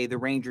Wednesday, the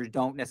Rangers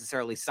don't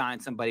necessarily sign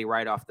somebody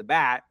right off the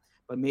bat,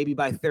 but maybe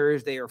by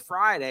Thursday or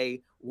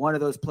Friday, one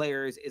of those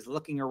players is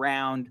looking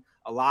around.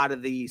 A lot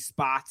of the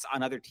spots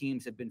on other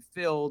teams have been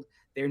filled.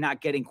 They're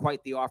not getting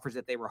quite the offers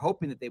that they were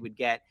hoping that they would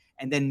get.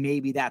 And then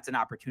maybe that's an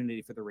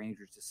opportunity for the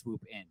Rangers to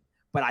swoop in.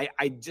 But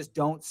I just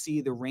don't see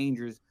the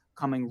Rangers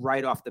coming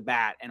right off the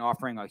bat and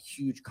offering a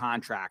huge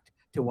contract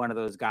to one of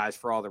those guys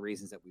for all the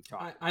reasons that we've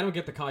talked. I don't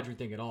get the Kadri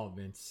thing at all,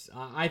 Vince.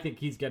 I think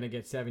he's going to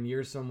get 7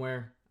 years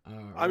somewhere.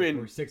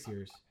 Or 6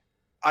 years.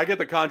 I get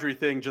the Kadri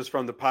thing just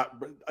from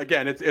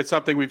again, it's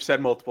something we've said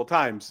multiple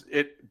times.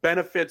 It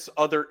benefits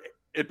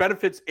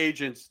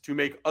agents to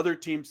make other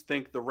teams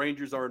think the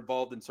Rangers are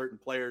involved in certain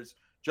players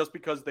just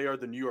because they are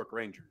the New York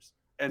Rangers.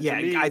 And yeah,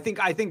 to me, I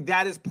think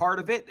that is part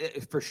of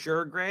it for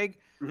sure, Greg.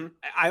 Mm-hmm.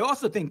 I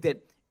also think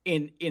that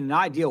in an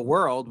ideal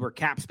world where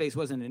cap space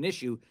wasn't an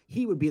issue,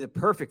 he would be the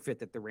perfect fit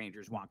that the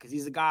Rangers want, because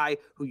he's a guy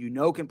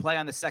who can play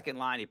on the second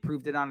line. He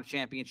proved it on a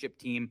championship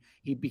team.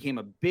 He became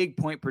a big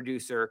point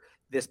producer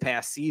this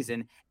past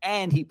season,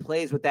 and he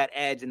plays with that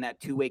edge and that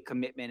two-way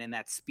commitment and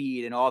that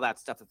speed and all that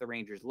stuff that the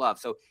Rangers love.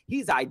 So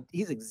he's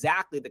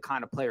exactly the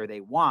kind of player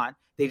they want.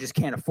 They just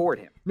can't afford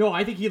him. No,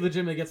 I think he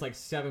legitimately gets like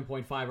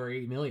 7.5 or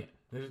 8 million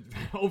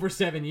over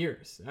 7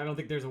 years. I don't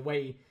think there's a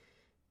way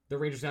the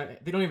Rangers, they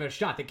don't even have a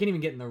shot. They can't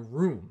even get in the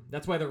room.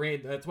 That's why the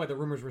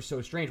rumors were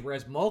so strange.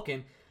 Whereas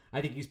Malkin,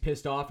 I think he's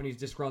pissed off and he's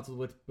disgruntled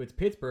with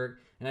Pittsburgh,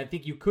 and I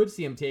think you could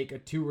see him take a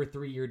 2 or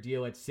 3 year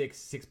deal at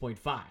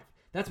 6.5.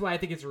 That's why I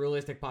think it's a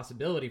realistic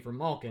possibility for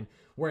Malkin.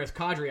 Whereas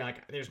Kadri,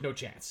 there's no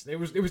chance. It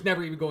was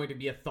never even going to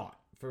be a thought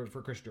for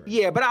Chris Drury.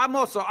 Yeah, but I'm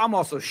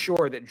also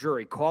sure that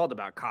Drury called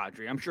about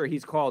Kadri. I'm sure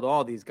he's called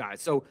all these guys.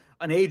 So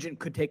an agent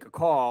could take a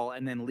call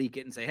and then leak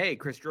it and say, "Hey,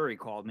 Chris Drury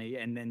called me,"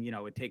 and then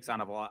it takes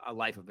on a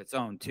life of its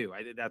own too.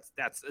 That's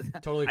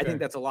totally fair. I think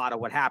that's a lot of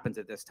what happens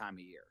at this time of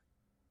year.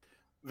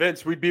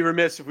 Vince, we'd be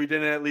remiss if we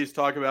didn't at least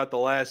talk about the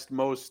last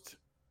most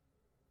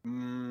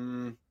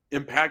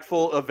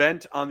impactful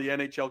event on the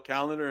NHL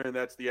calendar, and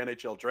that's the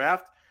NHL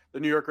draft. The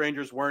New York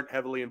Rangers weren't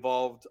heavily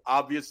involved.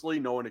 Obviously,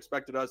 no one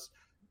expected us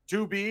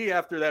to be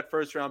after that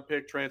first-round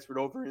pick transferred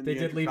over. They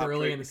did leave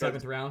early in the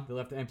 7th round. They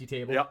left the empty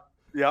table.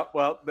 Yeah.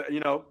 Well,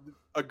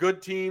 a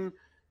good team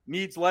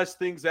needs less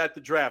things at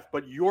the draft.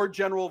 But your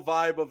general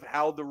vibe of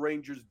how the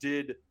Rangers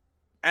did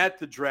at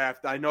the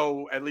draft, I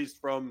know at least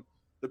from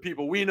the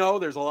people we know,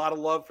 there's a lot of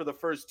love for the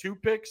first 2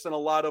 picks and a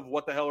lot of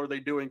what the hell are they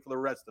doing for the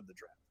rest of the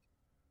draft.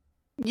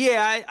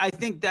 Yeah, I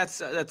think that's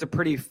a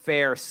pretty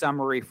fair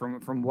summary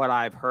from what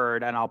I've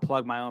heard, and I'll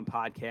plug my own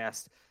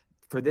podcast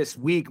for this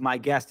week. My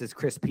guest is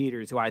Chris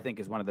Peters, who I think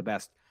is one of the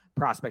best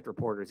prospect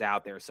reporters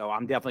out there. So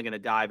I'm definitely going to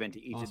dive into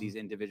each of these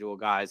individual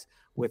guys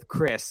with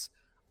Chris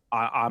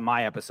on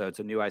my episode.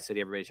 So New Ice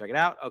City, everybody check it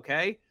out.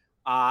 Okay,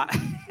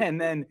 and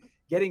then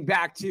getting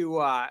back to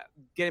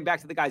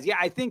the guys. Yeah,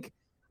 I think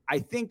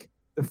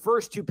the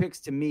first 2 picks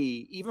to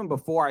me, even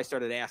before I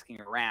started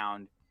asking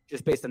around,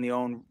 just based on the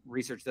own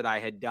research that I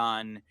had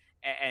done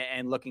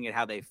and looking at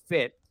how they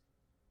fit,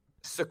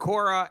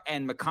 Sikora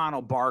and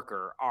McConnell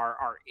Barker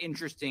are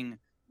interesting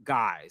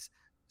guys.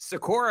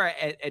 Sikora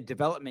at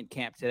development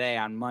camp today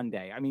on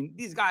Monday. I mean,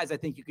 these guys, I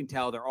think you can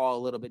tell they're all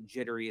a little bit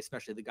jittery,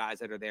 especially the guys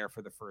that are there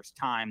for the first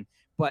time.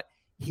 But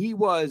he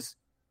was,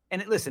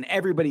 and listen,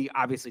 everybody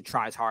obviously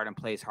tries hard and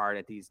plays hard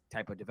at these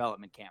type of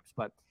development camps,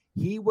 but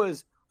he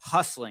was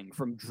hustling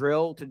from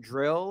drill to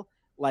drill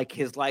like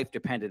his life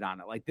depended on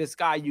it. Like, this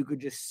guy, you could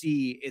just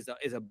see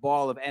is a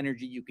ball of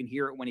energy. You can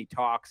hear it when he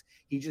talks.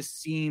 He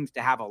just seems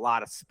to have a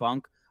lot of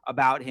spunk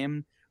about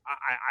him.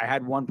 I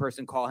had one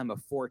person call him a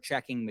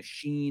forechecking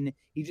machine.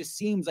 He just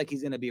seems like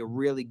he's going to be a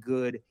really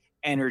good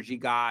energy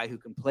guy who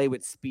can play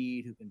with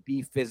speed, who can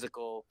be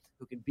physical,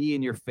 who can be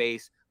in your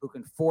face, who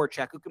can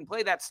forecheck, who can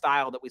play that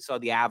style that we saw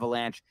the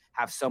Avalanche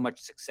have so much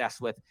success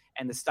with,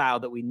 and the style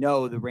that we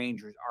know the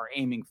Rangers are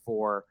aiming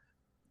for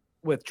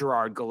with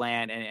Gerard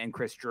Gallant and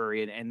Chris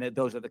Drury, and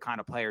those are the kind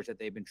of players that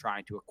they've been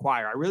trying to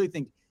acquire. I really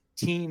think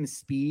team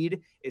speed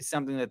is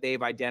something that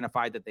they've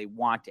identified that they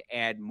want to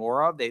add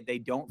more of. They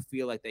don't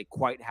feel like they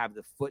quite have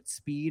the foot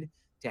speed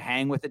to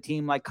hang with a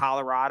team like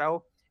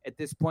Colorado at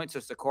this point.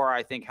 So Sikora,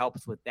 I think,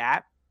 helps with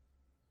that.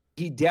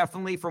 He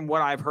definitely, from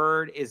what I've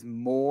heard, is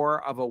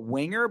more of a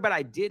winger, but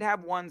I did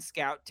have one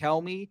scout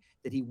tell me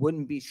that he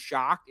wouldn't be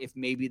shocked if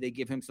maybe they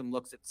give him some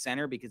looks at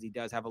center because he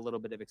does have a little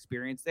bit of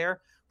experience there.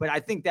 But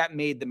I think that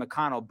made the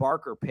McConnell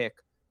Barker pick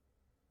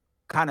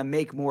kind of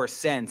make more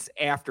sense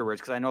afterwards,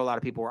 because I know a lot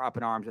of people were up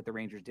in arms that the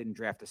Rangers didn't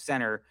draft a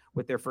center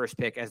with their first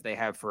pick, as they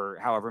have for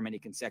however many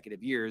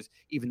consecutive years,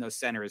 even though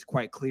center is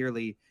quite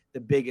clearly the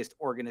biggest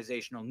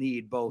organizational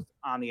need, both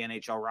on the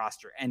NHL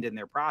roster and in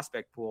their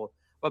prospect pool.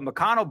 But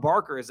McConnell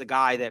Barker is a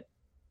guy that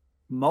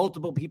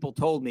multiple people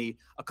told me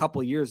a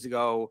couple of years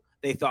ago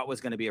they thought was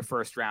going to be a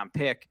first-round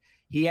pick.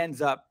 He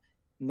ends up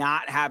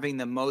not having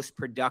the most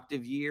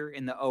productive year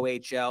in the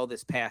OHL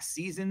this past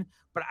season,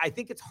 but I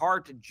think it's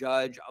hard to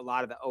judge a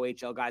lot of the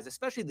OHL guys,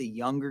 especially the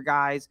younger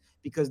guys,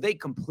 because they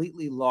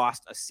completely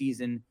lost a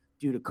season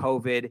due to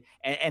COVID,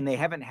 and they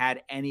haven't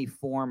had any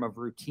form of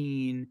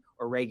routine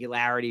or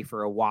regularity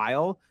for a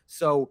while.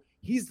 So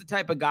he's the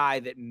type of guy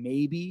that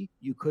maybe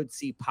you could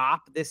see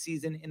pop this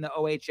season in the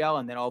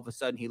OHL, and then all of a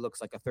sudden he looks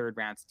like a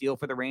 3rd-round steal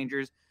for the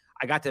Rangers.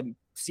 I got to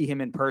see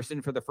him in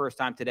person for the first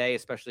time today,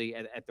 especially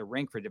at the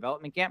rink for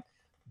development camp.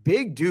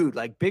 Big dude,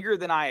 like bigger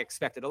than I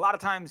expected. A lot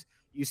of times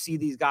you see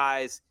these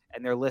guys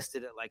and they're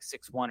listed at like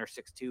 6'1" or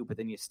 6'2", but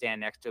then you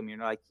stand next to him, you're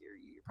like,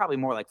 you're probably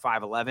more like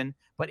 5'11".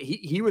 But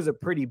he was a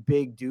pretty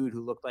big dude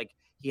who looked like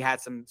he had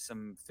some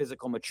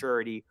physical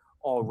maturity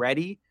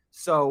already.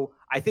 So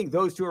I think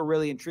those 2 are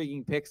really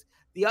intriguing picks.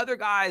 The other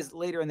guys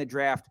later in the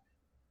draft,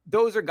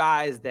 those are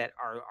guys that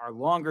are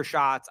longer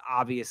shots,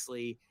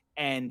 obviously.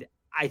 And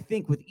I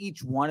think with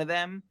each one of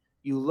them,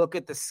 you look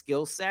at the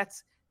skill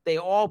sets, they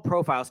all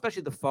profile,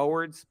 especially the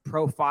forwards,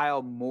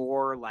 profile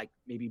more like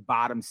maybe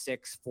bottom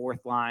 6,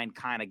 4th line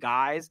kind of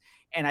guys.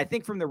 And I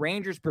think from the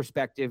Rangers'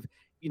 perspective,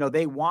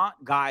 they want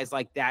guys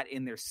like that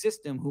in their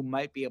system who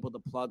might be able to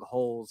plug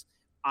holes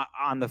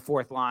on the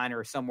 4th line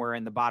or somewhere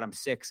in the bottom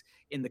 6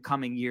 in the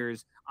coming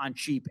years on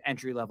cheap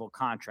entry-level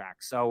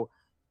contracts. So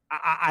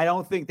I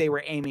don't think they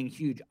were aiming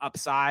huge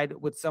upside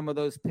with some of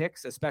those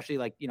picks, especially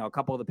like, a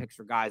couple of the picks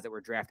were guys that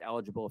were draft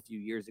eligible a few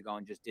years ago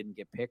and just didn't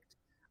get picked,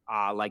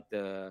 like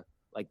the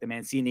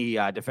Mancini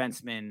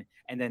defenseman,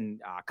 and then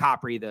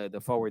Capri,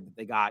 the forward that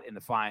they got in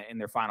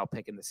their final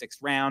pick in the 6th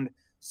round.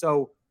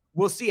 So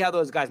we'll see how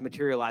those guys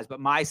materialize. But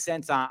my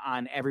sense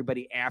on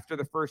everybody after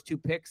the first 2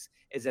 picks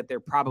is that they're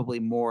probably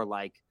more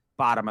like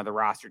bottom of the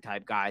roster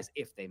type guys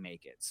if they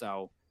make it.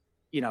 So,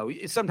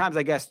 sometimes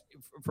I guess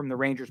from the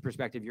Rangers'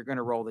 perspective, you're going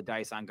to roll the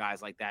dice on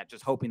guys like that,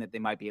 just hoping that they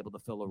might be able to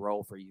fill a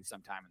role for you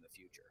sometime in the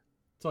future.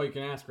 That's all you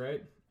can ask,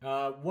 right?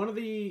 One of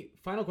the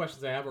final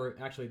questions I have, or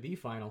actually the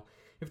final,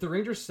 if the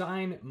Rangers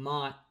sign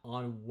Mott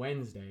on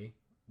Wednesday,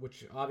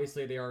 which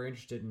obviously they are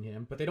interested in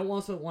him, but they don't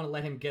also want to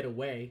let him get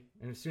away.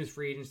 And as soon as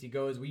free agency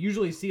goes, we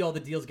usually see all the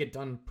deals get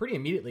done pretty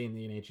immediately in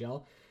the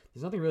NHL.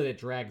 There's nothing really that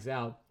drags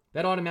out.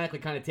 That automatically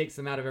kind of takes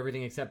them out of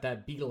everything except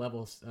that beta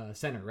level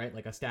center, right?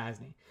 Like a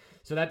Stasny.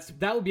 So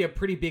that would be a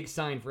pretty big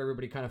sign for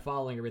everybody kind of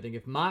following everything.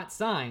 If Mott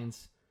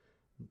signs,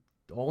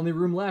 the only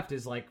room left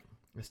is like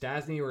a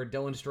Stasny or a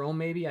Dylan Strome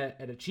maybe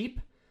at a cheap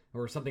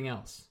or something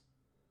else.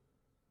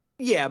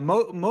 Yeah,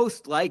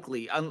 most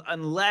likely,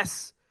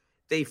 unless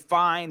they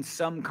find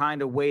some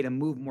kind of way to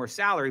move more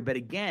salary. But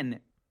again,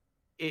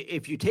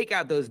 if you take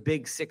out those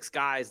big 6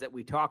 guys that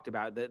we talked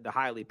about, the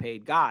highly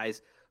paid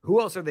guys, who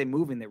else are they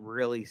moving that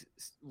really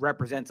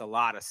represents a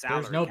lot of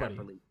salary? There's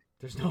nobody.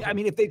 There's nobody. I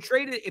mean, if they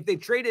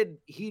traded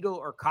Hedl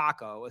or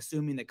Kakko,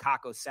 assuming that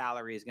Kakko's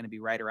salary is going to be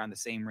right around the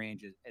same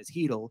range as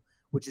Hedl,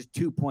 which is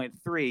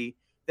 2.3,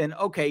 then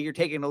okay, you're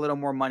taking a little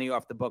more money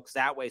off the books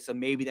that way. So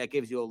maybe that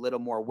gives you a little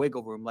more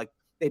wiggle room. Like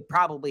they'd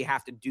probably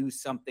have to do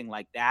something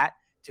like that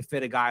to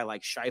fit a guy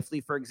like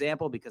Scheifele, for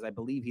example, because I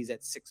believe he's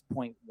at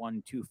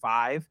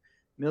 6.125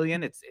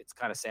 million. It's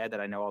kind of sad that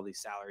I know all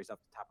these salaries off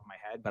the top of my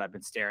head, but I've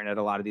been staring at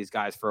a lot of these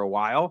guys for a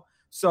while.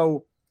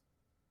 So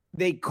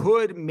they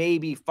could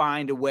maybe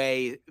find a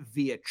way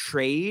via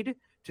trade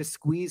to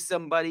squeeze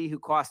somebody who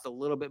costs a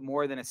little bit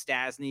more than a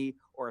Stasny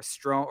or a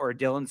Strome or a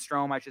Dylan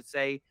Strome, I should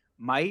say,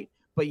 might.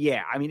 But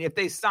yeah, I mean, if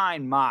they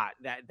sign Mott,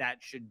 that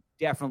should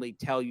definitely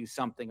tell you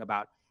something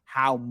about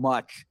how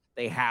much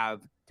they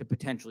have to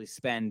potentially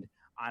spend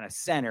on a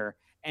center.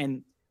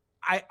 And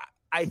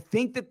I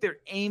think that they're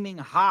aiming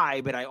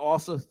high, but I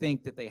also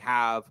think that they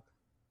have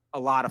a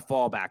lot of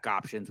fallback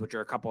options, which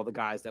are a couple of the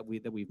guys that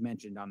we've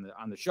mentioned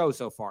on the show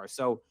so far.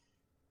 So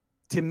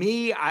to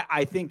me,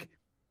 I think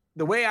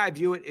the way I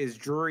view it is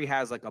Drury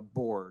has like a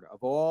board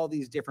of all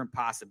these different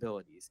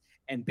possibilities.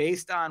 And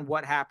based on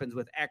what happens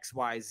with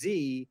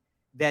XYZ,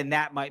 then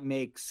that might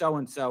make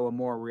so-and-so a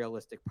more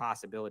realistic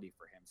possibility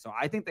for him. So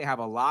I think they have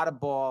a lot of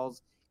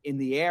balls in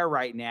the air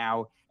right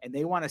now, and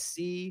they want to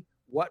see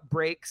what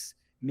breaks.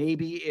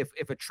 Maybe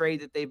if a trade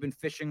that they've been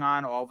fishing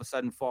on all of a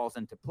sudden falls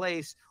into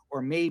place,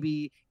 or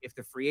maybe if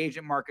the free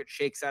agent market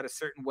shakes out a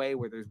certain way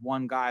where there's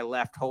one guy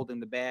left holding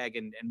the bag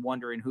and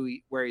wondering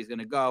where he's going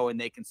to go, and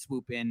they can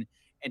swoop in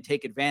and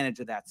take advantage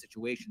of that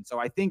situation. So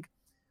I think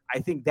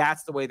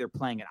that's the way they're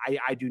playing it.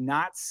 I do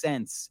not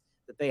sense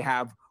that they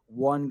have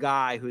one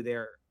guy who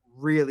they're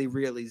really,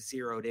 really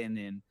zeroed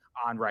in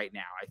on right now.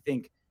 I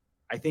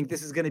think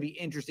this is going to be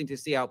interesting to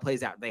see how it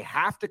plays out. They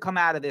have to come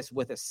out of this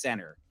with a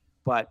center,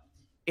 but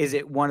is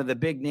it one of the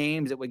big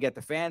names that would get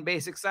the fan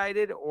base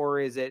excited, or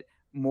is it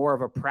more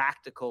of a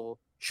practical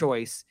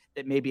choice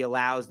that maybe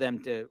allows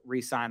them to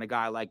re-sign a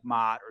guy like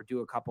Mott or do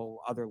a couple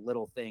other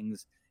little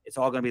things? It's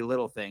all going to be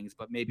little things,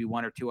 but maybe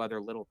one or two other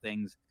little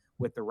things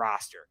with the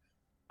roster.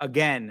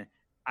 Again,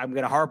 I'm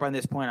going to harp on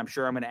this point. I'm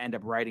sure I'm going to end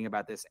up writing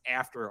about this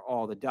after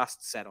all the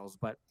dust settles,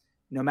 but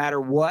no matter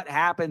what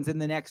happens in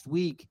the next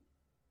week,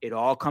 it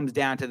all comes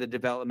down to the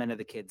development of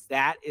the kids.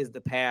 That is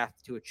the path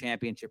to a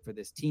championship for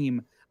this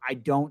team. I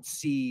don't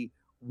see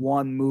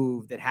one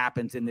move that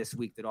happens in this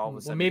week that all of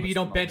a sudden. Well, maybe you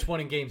don't bench one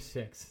in Game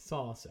 6. That's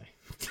all I'll say.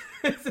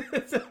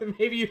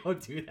 Maybe you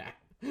don't do that.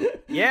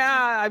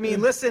 Yeah, I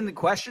mean, listen,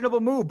 questionable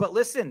move, but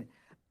listen,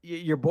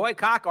 your boy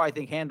Kakko, I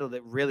think, handled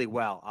it really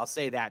well. I'll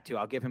say that too.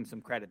 I'll give him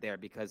some credit there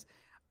because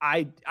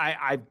I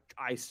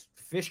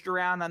fished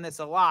around on this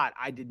a lot.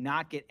 I did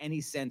not get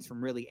any sense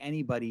from really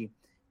anybody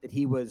that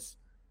he was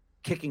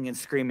kicking and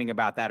screaming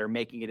about that or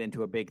making it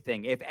into a big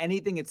thing. If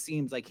anything, it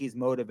seems like he's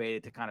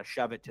motivated to kind of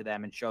shove it to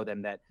them and show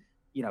them that,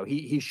 you know,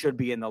 he should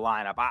be in the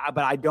lineup.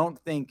 But I don't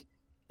think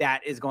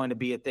that is going to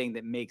be a thing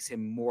that makes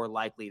him more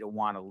likely to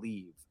want to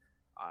leave.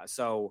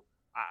 So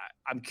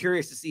I'm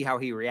curious to see how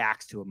he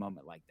reacts to a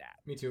moment like that.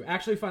 Me too.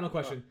 Actually, final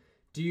question.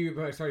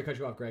 Sorry to cut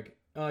you off, Greg.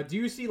 Do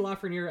you see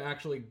Lafreniere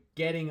actually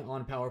getting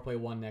on power play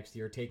 1 next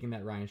year, taking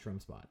that Ryan Strome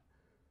spot?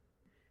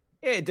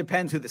 It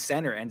depends who the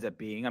center ends up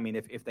being. I mean,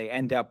 if they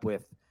end up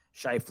with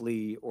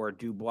Scheifele or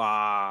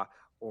Dubois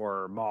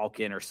or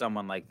Malkin or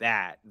someone like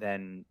that,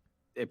 then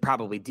it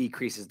probably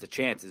decreases the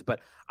chances.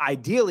 But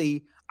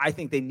ideally, I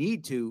think they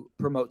need to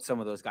promote some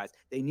of those guys.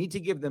 They need to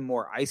give them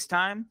more ice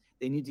time.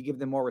 They need to give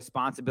them more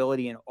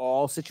responsibility in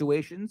all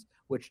situations,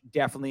 which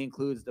definitely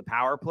includes the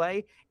power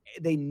play.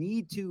 They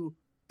need to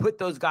put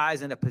those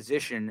guys in a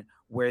position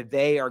where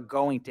they are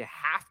going to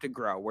have to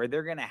grow, where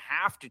they're going to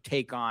have to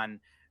take on,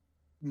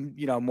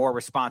 you know, more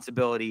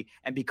responsibility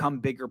and become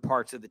bigger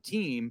parts of the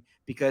team,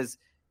 because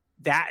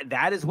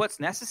that is what's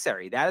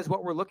necessary. That is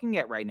what we're looking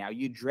at right now.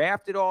 You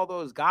drafted all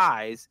those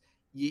guys.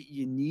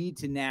 You need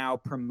to now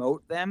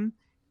promote them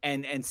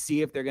and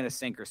see if they're going to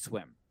sink or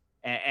swim.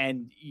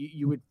 And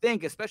you would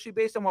think, especially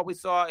based on what we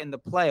saw in the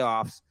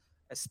playoffs,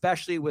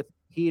 especially with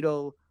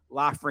Hedl,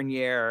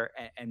 Lafreniere,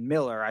 and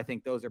Miller, I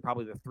think those are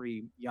probably the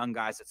 3 young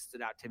guys that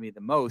stood out to me the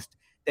most,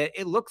 that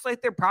it looks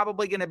like they're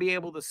probably going to be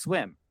able to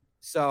swim.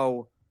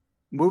 So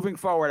moving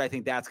forward, I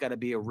think that's got to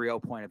be a real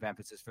point of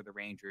emphasis for the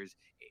Rangers,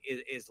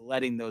 is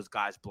letting those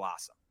guys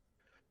blossom.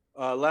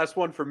 Last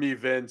one for me,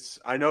 Vince.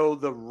 I know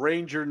the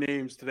Ranger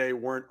names today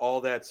weren't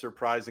all that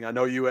surprising. I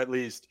know you at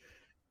least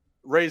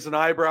raised an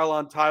eyebrow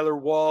on Tyler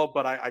Wall,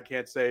 but I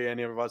can't say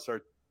any of us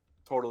are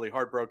totally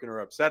heartbroken or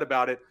upset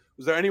about it.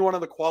 Was there anyone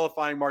on the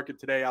qualifying market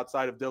today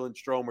outside of Dylan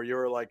Strome where you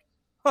were like,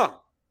 huh,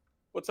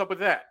 what's up with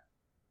that?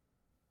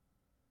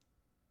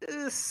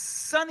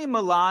 Sonny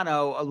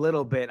Milano a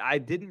little bit. I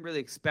didn't really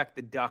expect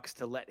the Ducks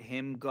to let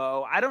him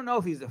go. I don't know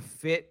if he's a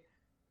fit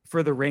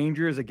for the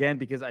Rangers again,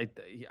 because I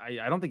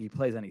don't think he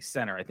plays any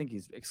center. I think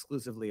he's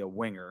exclusively a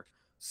winger.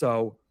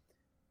 So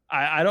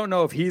I don't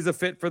know if he's a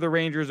fit for the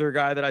Rangers or a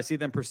guy that I see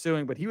them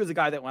pursuing, but he was a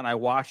guy that when I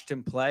watched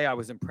him play, I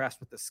was impressed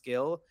with the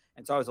skill.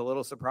 And so I was a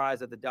little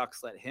surprised that the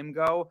Ducks let him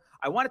go.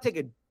 I want to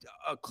take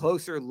a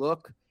closer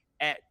look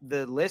at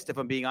the list, if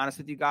I'm being honest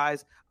with you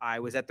guys. I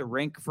was at the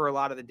rink for a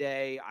lot of the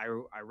day. I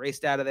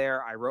raced out of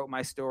there. I wrote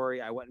my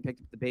story. I went and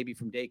picked up the baby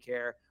from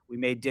daycare. We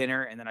made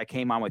dinner, and then I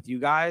came on with you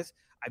guys.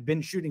 I've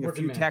been shooting a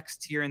few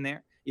texts here and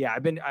there. Yeah,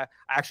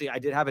 I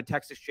did have a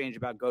text exchange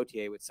about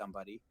Gauthier with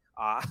somebody.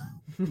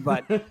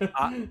 But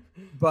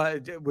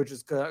which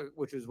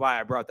is why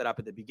I brought that up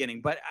at the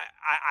beginning. But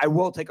I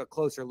will take a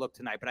closer look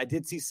tonight. But I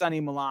did see Sonny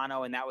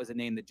Milano, and that was a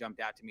name that jumped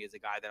out to me as a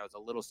guy that I was a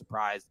little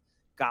surprised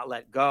got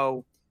let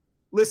go.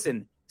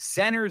 Listen,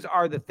 centers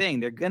are the thing.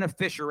 They're going to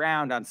fish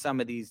around on some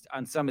of these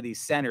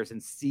centers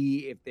and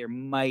see if there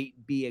might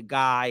be a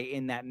guy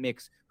in that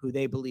mix who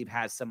they believe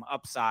has some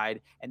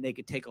upside and they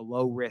could take a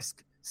low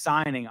risk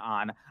signing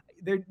on.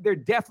 They're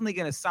definitely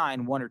going to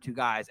sign one or two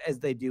guys, as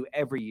they do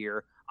every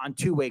year, on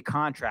two-way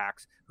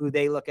contracts who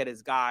they look at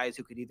as guys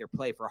who could either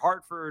play for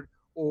Hartford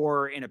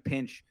or in a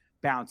pinch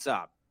bounce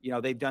up. You know,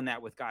 they've done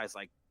that with guys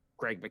like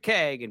Greg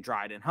McKegg and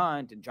Dryden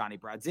Hunt and Johnny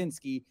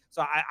Brodzinski.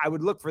 So I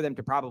would look for them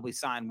to probably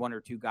sign one or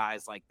two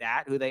guys like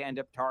that who they end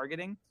up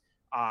targeting.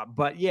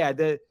 But yeah,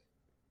 the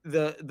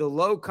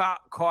low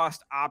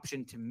cost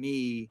option to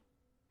me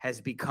has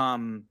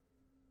become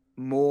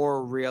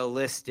more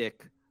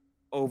realistic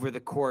over the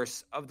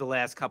course of the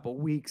last couple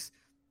weeks,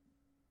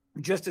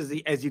 just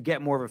as you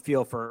get more of a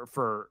feel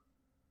for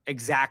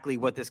exactly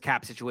what this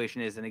cap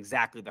situation is and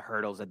exactly the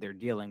hurdles that they're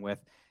dealing with.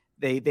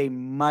 They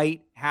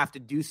might have to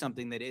do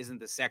something that isn't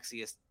the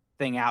sexiest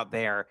thing out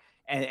there,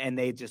 and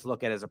they just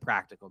look at it as a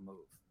practical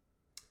move.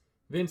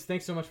 Vince,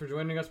 thanks so much for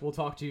joining us. We'll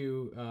talk to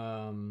you,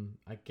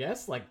 I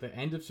guess, like the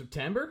end of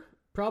September,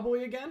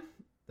 probably again.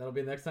 That'll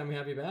be the next time we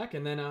have you back.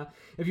 And then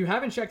if you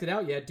haven't checked it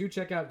out yet, do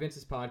check out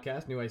Vince's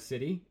podcast, New Ice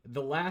City.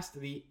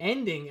 The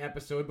ending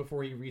episode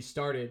before he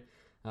restarted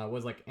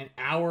was like an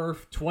hour,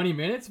 20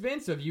 minutes,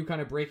 Vince, of you kind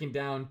of breaking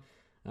down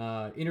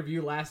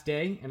interview last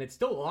day, and it's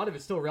still, a lot of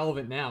it's still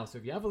relevant now. So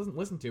if you haven't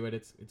listened to it,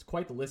 it's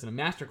quite the listen, a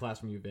masterclass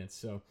from you, Vince.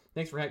 So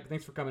thanks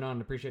for coming on,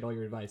 and appreciate all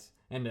your advice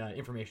and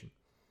information.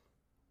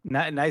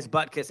 Nice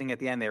butt kissing at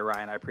the end there,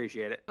 Ryan. I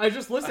appreciate it. I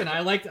just listen.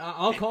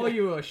 I'll call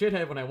you a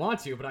shithead when I want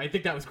to, but I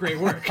think that was great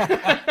work.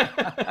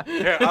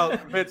 Here,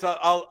 Vince,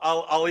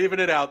 I'll even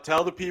it out.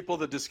 Tell the people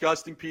the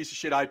disgusting piece of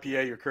shit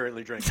IPA you're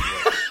currently drinking.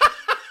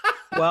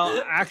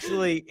 Well,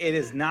 actually, it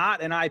is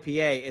not an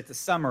IPA. It's a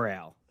summer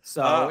ale.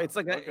 So it's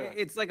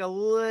like a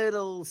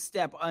little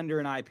step under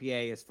an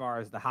IPA as far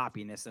as the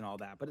hoppiness and all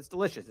that, but it's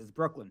delicious. It's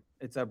Brooklyn.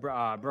 It's a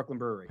Brooklyn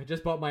brewery. I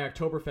just bought my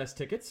Oktoberfest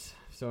tickets,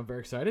 so I'm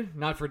very excited.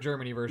 Not for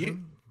Germany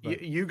version.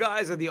 You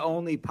guys are the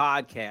only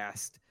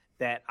podcast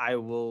that I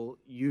will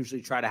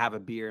usually try to have a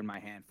beer in my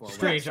hand for.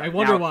 Strange. I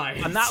wonder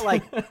why. I'm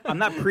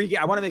not pre.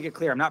 I want to make it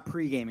clear I'm not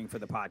pre-gaming for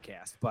the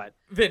podcast, but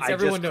Vince,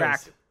 everyone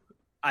knows.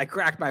 I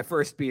cracked my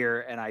first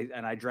beer and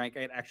I drank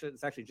it. Actually,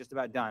 it's actually just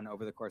about done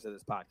over the course of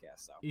this podcast.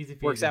 So easy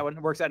peasy.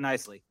 Works out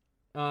nicely.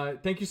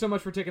 Thank you so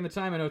much for taking the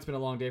time. I know it's been a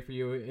long day for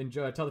you.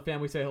 Enjoy. Tell the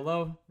family say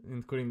hello,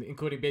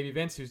 including baby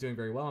Vince, who's doing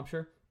very well, I'm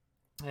sure.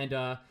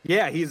 And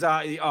yeah, he's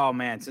oh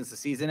man, since the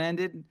season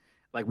ended,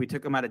 like we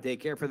took him out of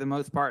daycare for the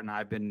most part,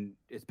 and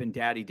it's been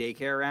daddy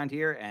daycare around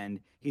here, and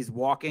he's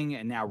walking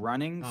and now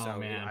running. Oh, so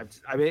man.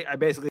 I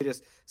basically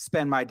just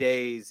spend my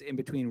days in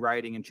between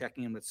writing and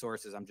checking in with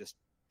sources. I'm just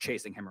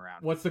chasing him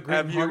around. What's the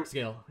grit and heart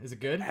scale? Is it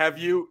good? Have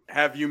you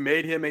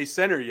made him a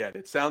center yet?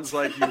 It sounds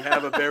like you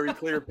have a very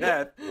clear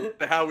path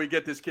to how we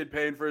get this kid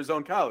paying for his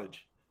own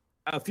college.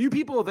 A few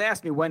people have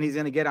asked me when he's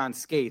going to get on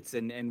skates,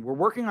 and we're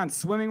working on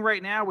swimming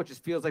right now, which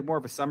feels like more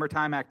of a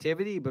summertime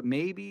activity, but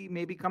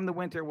maybe come the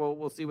winter,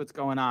 we'll see what's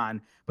going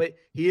on. But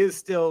he is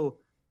still,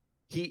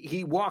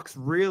 he walks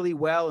really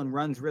well and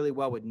runs really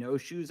well with no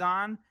shoes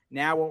on.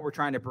 Now what we're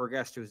trying to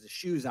progress to is the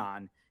shoes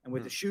on, and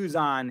with the shoes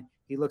on,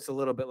 he looks a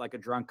little bit like a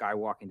drunk guy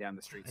walking down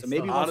the street. So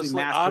maybe once we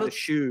master the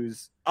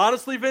shoes.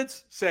 Honestly,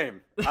 Vince,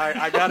 same.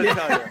 I got to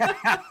tell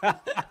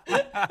you.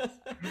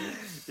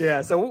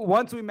 Yeah, so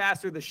once we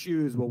master the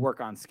shoes, we'll work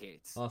on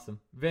skates. Awesome.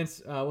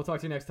 Vince, we'll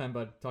talk to you next time,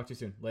 bud. Talk to you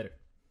soon. Later.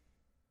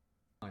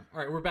 All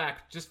right, we're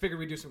back. Just figured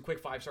we'd do some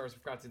quick 5-stars. We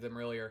forgot to do them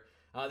earlier.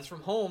 This is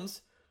from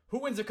Holmes. Who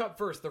wins the cup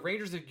first, the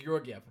Rangers or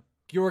Georgiev?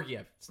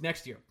 Georgiev. It's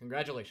next year.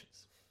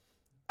 Congratulations.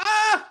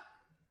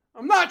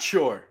 I'm not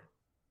sure.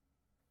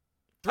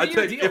 I'd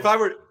say if I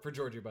were for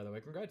Georgia, by the way,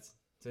 congrats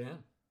to him.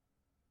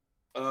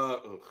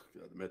 God,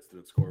 the Mets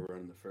didn't score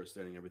run in the first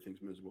inning.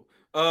 Everything's miserable.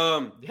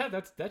 Yeah,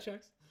 that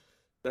checks.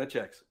 That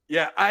checks.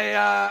 Yeah,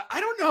 I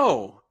don't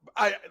know.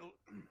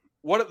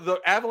 What the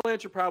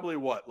Avalanche are probably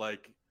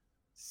like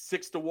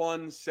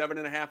 6-1,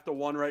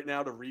 7.5-1 right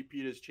now to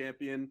repeat as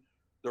champion.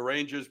 The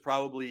Rangers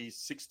probably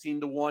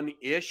 16-1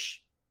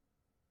 ish.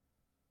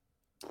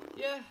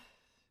 Yeah,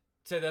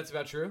 say that's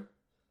about true.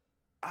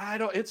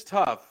 It's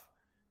tough.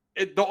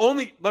 Let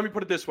me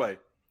put it this way.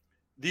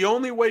 The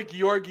only way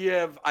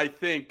Georgiev, I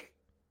think,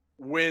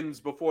 wins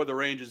before the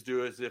Rangers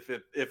do is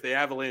if the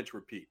Avalanche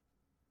repeat.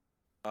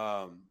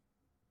 I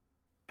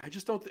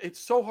just don't. It's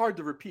so hard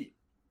to repeat.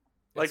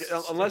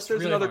 Unless there's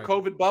really another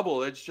hard. COVID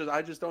bubble, I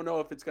just don't know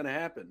if it's going to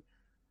happen.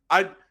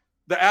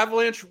 The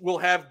Avalanche will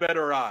have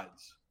better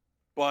odds,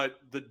 but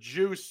the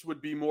juice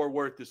would be more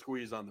worth the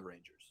squeeze on the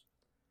Rangers.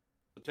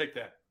 So take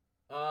that.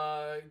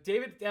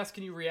 David asks,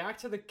 can you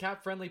react to the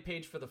cap-friendly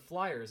page for the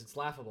Flyers? It's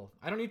laughable.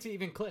 I don't need to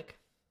even click.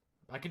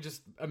 I can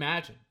just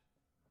imagine.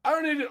 I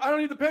don't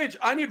need the page.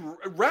 I need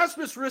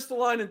Rasmus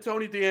Ristolainen and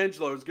Tony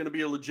DeAngelo is going to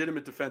be a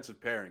legitimate defensive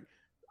pairing.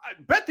 I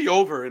bet the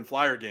over in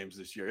Flyer games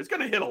this year. It's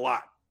going to hit a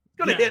lot.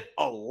 It's going to hit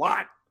a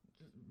lot.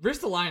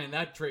 Ristolainen in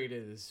that trade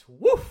is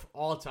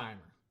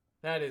all-timer.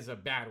 That is a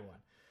bad one.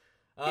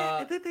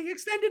 They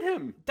extended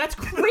him. That's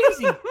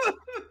crazy.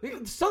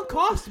 Sunk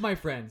cost, my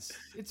friends.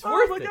 It's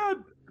worth it. Oh, my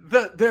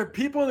God. There are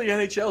people in the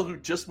NHL who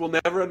just will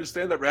never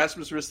understand that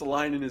Rasmus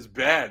Ristolainen is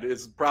bad.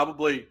 It's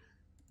probably...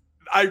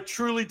 I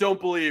truly don't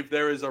believe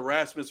there is a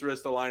Rasmus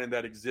Ristolainen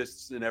that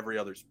exists in every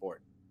other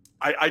sport.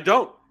 I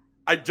don't.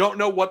 I don't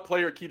know what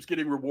player keeps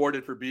getting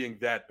rewarded for being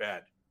that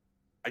bad.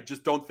 I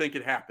just don't think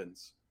it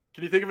happens.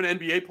 Can you think of an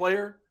NBA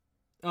player?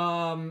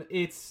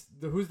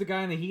 Who's the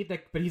guy in the Heat?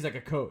 But he's like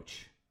a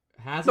coach.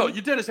 Haslam?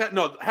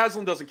 No,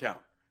 Haslam doesn't count.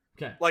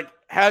 Okay.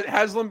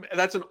 Haslam,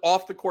 that's an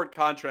off-the-court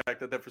contract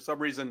that for some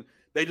reason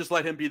they just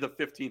let him be the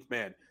 15th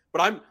man.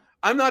 But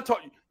I'm not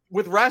talking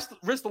with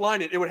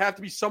Ristolainen. It would have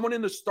to be someone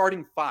in the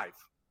starting five,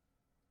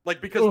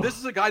 because this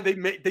is a guy they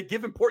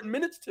give important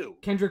minutes to.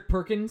 Kendrick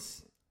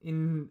Perkins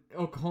in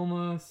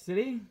Oklahoma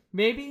City,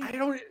 maybe. I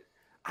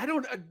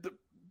don't.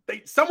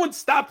 Someone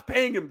stopped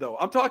paying him though.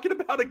 I'm talking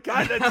about a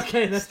guy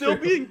that's still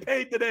being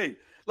paid today.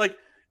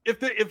 If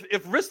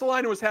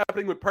Ristolainen was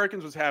happening when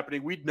Perkins was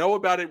happening, we'd know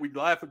about it, we'd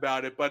laugh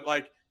about it, but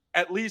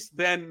at least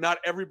then not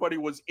everybody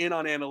was in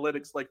on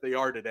analytics like they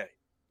are today.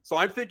 So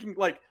I'm thinking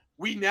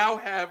we now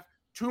have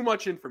too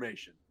much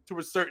information to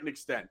a certain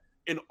extent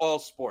in all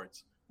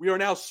sports. We are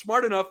now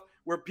smart enough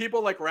where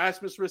people like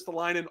Rasmus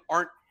Ristolainen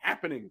aren't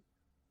happening.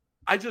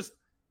 I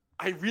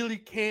really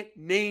can't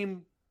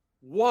name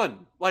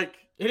one.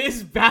 It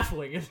is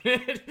baffling, isn't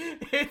it?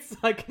 It's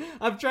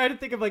I'm trying to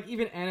think of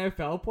even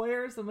NFL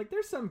players. I'm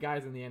there's some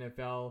guys in the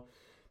NFL,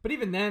 but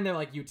even then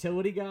they're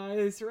utility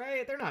guys,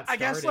 right? They're not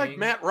starting. I guess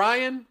Matt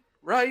Ryan,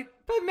 right?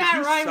 But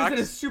Matt Ryan was in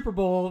a Super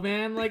Bowl,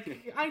 man.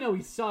 I know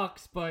he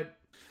sucks, but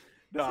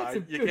no,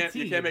 you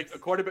can't make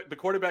the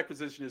quarterback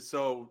position is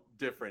so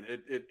different.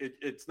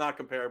 It's not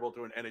comparable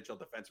to an NHL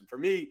defenseman. For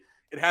me,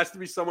 it has to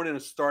be someone in a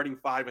starting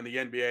five in the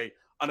NBA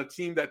on a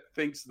team that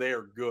thinks they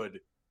are good.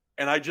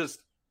 And I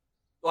just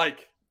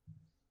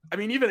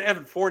even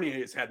Evan Fournier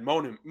has had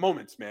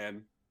moments,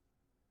 man.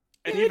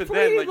 And even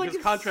then, his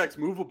contract's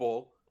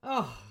movable.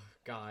 Oh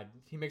God,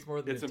 he makes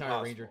more than the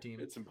entire Ranger team.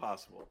 It's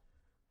impossible.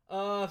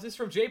 This is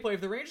from J-Play.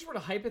 If the Rangers were to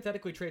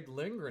hypothetically trade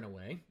Lindgren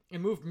away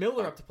and move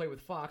Miller up to play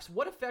with Fox,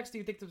 what effects do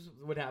you think this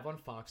would have on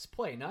Fox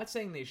play? Not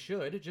saying they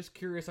should, just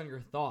curious on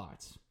your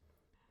thoughts.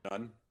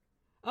 None.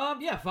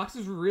 Yeah, Fox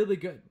is really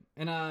good,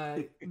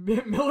 and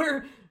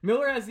Miller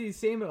has the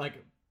same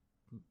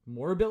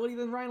more ability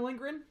than Ryan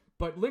Lindgren,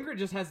 but Lindgren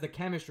just has the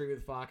chemistry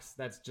with Fox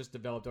that's just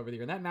developed over the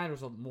year, and that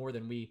matters more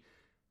than we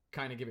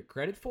kind of give it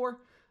credit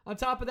for. On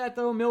top of that,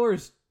 though,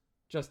 Miller's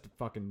just a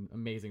fucking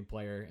amazing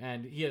player,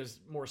 and he has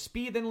more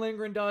speed than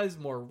Lindgren does,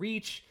 more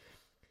reach,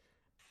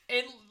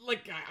 and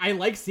I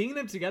like seeing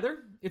them together.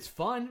 It's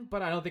fun,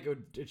 but I don't think it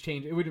would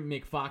change. It wouldn't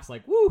make Fox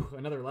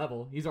another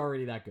level. He's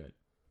already that good.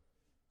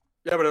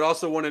 Yeah, but it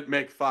also wouldn't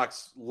make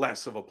Fox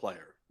less of a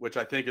player, which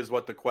I think is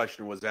what the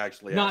question was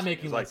actually not asking.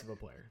 Making less of a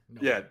player.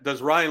 No. Yeah,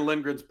 does Ryan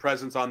Lindgren's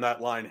presence on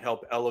that line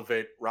help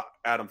elevate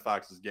Adam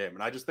Fox's game?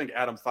 And I just think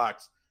Adam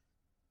Fox,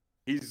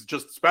 he's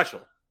just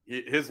special.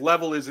 His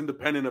level is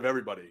independent of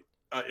everybody.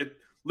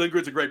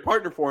 Lindgren's a great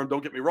partner for him.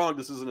 Don't get me wrong.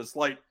 This isn't a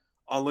slight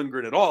on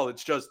Lindgren at all.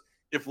 It's just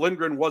if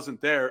Lindgren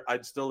wasn't there,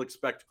 I'd still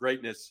expect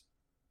greatness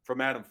from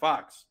Adam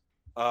Fox.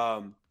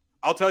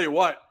 I'll tell you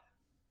what.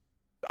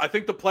 I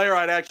think the player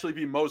I'd actually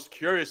be most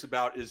curious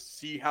about is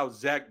see how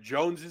Zach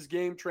Jones's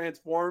game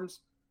transforms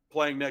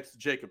playing next to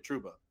Jacob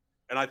Trouba.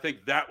 And I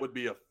think that would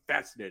be a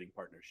fascinating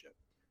partnership.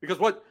 Because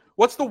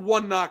what's the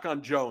one knock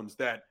on Jones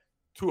that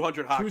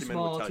 200 hockey men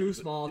would tell you? Too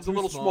small. He's a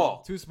little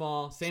small. Too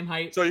small. Same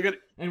height. So you're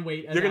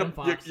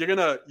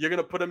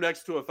gonna put him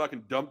next to a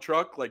fucking dump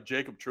truck like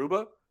Jacob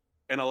Trouba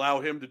and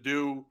allow him to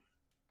do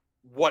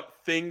what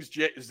things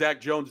Zach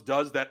Jones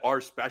does that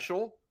are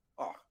special?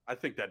 Oh, I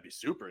think that'd be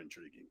super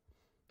intriguing.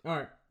 All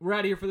right, we're out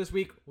of here for this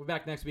week. We're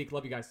back next week.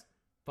 Love you guys.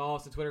 Follow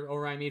us on Twitter,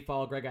 OrionMead.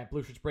 Follow Greg at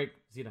Blue Shirts Break.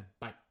 See you then.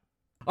 Bye.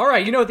 All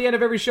right, at the end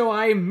of every show,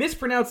 I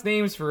mispronounce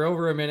names for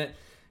over a minute.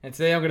 And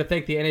today I'm going to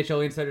thank the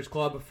NHL Insiders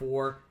Club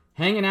for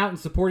hanging out and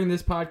supporting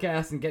this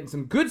podcast and getting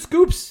some good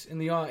scoops in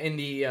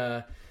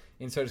the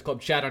Insiders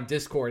Club chat on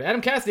Discord.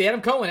 Adam Cassidy,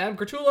 Adam Cohen, Adam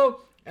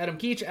Cortullo, Adam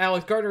Keach,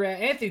 Alex Gardner,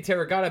 Anthony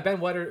Terragata, Ben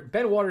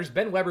Waters,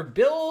 Ben Weber,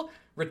 Bill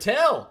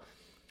Rattel,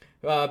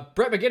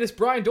 Brett McGinnis,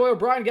 Brian Doyle,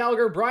 Brian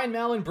Gallagher, Brian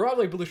Mallon,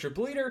 Broadway Blucher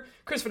Bleeder,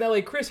 Chris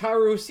Finelli, Chris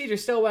Haru, CJ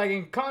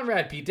Stellwagen,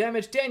 Conrad P.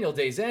 Damage, Daniel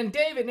Dazen,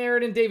 David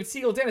Narradin, David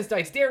Siegel, Dennis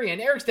Dice, Darian,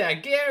 Eric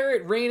Stagg,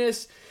 Garrett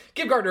Reynes,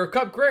 Give Gardner a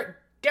cup,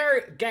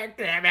 Gary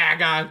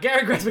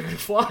Gressman could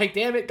fly.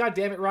 Damn it. God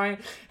damn it, Ryan.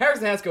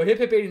 Harrison Haskell, Hip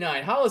Hip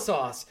 89, Hollow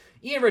Sauce,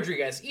 Ian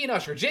Rodriguez, Ian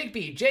Usher, Jake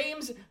B,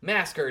 James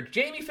Masker,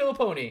 Jamie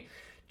Filipponi.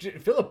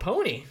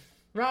 Filipponi?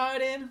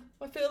 Riding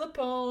with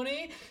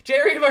Filipponi.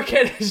 Jerry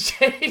Marquez,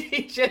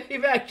 JD, Jenny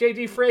Mac,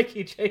 JD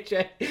Frankie,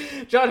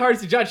 JJ, John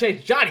Hardesty, John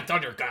Chase, Johnny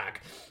Thundercock,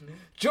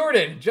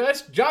 Jordan,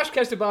 Josh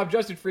Kestabob,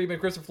 Justin Friedman,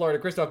 Christopher Florida,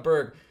 Christoph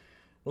Berg,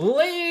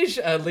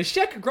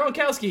 Leszek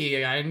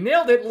Gronkowski. I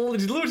nailed it.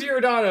 Lou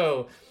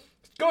Giordano.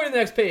 Going to the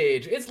next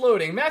page. It's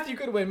loading. Matthew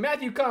Goodwin,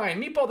 Matthew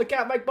Kine, Meatball the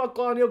Cat, Mike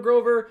Bucklaw, Neil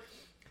Grover,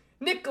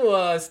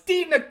 Nicholas,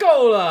 Steve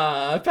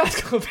Nicola,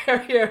 Pascal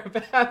Perrier,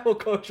 Pavel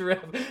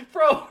Kocharev,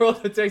 Pro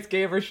World of Text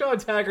Gamer, Sean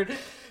Taggart,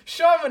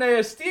 Sean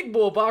Manea, Steve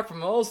Bullbach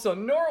from also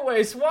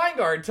Norway,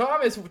 Swingard,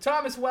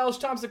 Thomas Welsh,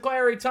 Tom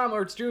Seclary, Tom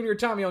Ertz Jr.,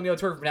 Tommy O'Neill,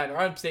 Turf from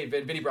Manhattan, Upstate,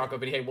 Vinny Bronco,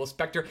 Vinny Hay, Will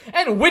Spector,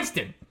 and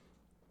Winston,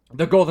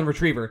 the Golden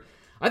Retriever.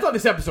 I thought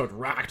this episode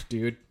rocked,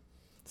 dude.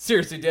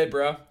 Seriously did,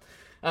 bro.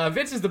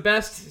 Vince is the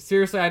best.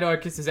 Seriously, I know I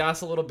kissed his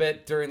ass a little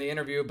bit during the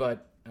interview,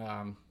 but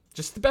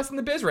just the best in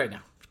the biz right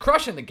now.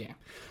 Crushing the game.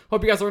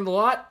 Hope you guys learned a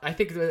lot. I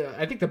think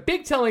the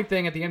big telling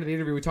thing at the end of the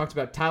interview, we talked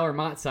about Tyler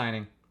Mott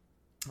signing.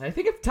 I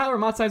think if Tyler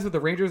Mott signs with the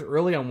Rangers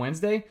early on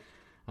Wednesday,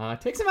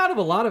 takes him out of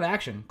a lot of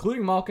action,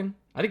 including Malkin.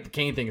 I think the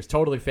Kane thing is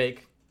totally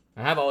fake.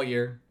 I have all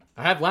year.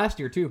 I have last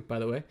year too, by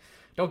the way.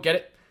 Don't get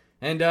it.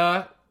 And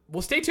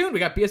we'll stay tuned. We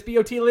got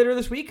BSBOT later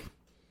this week.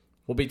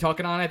 We'll be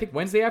talking on, I think,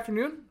 Wednesday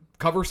afternoon.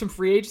 Cover some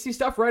free agency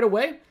stuff right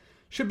away.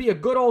 Should be a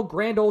good old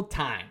grand old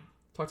time.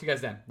 Talk to you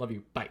guys then. Love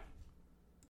you. Bye.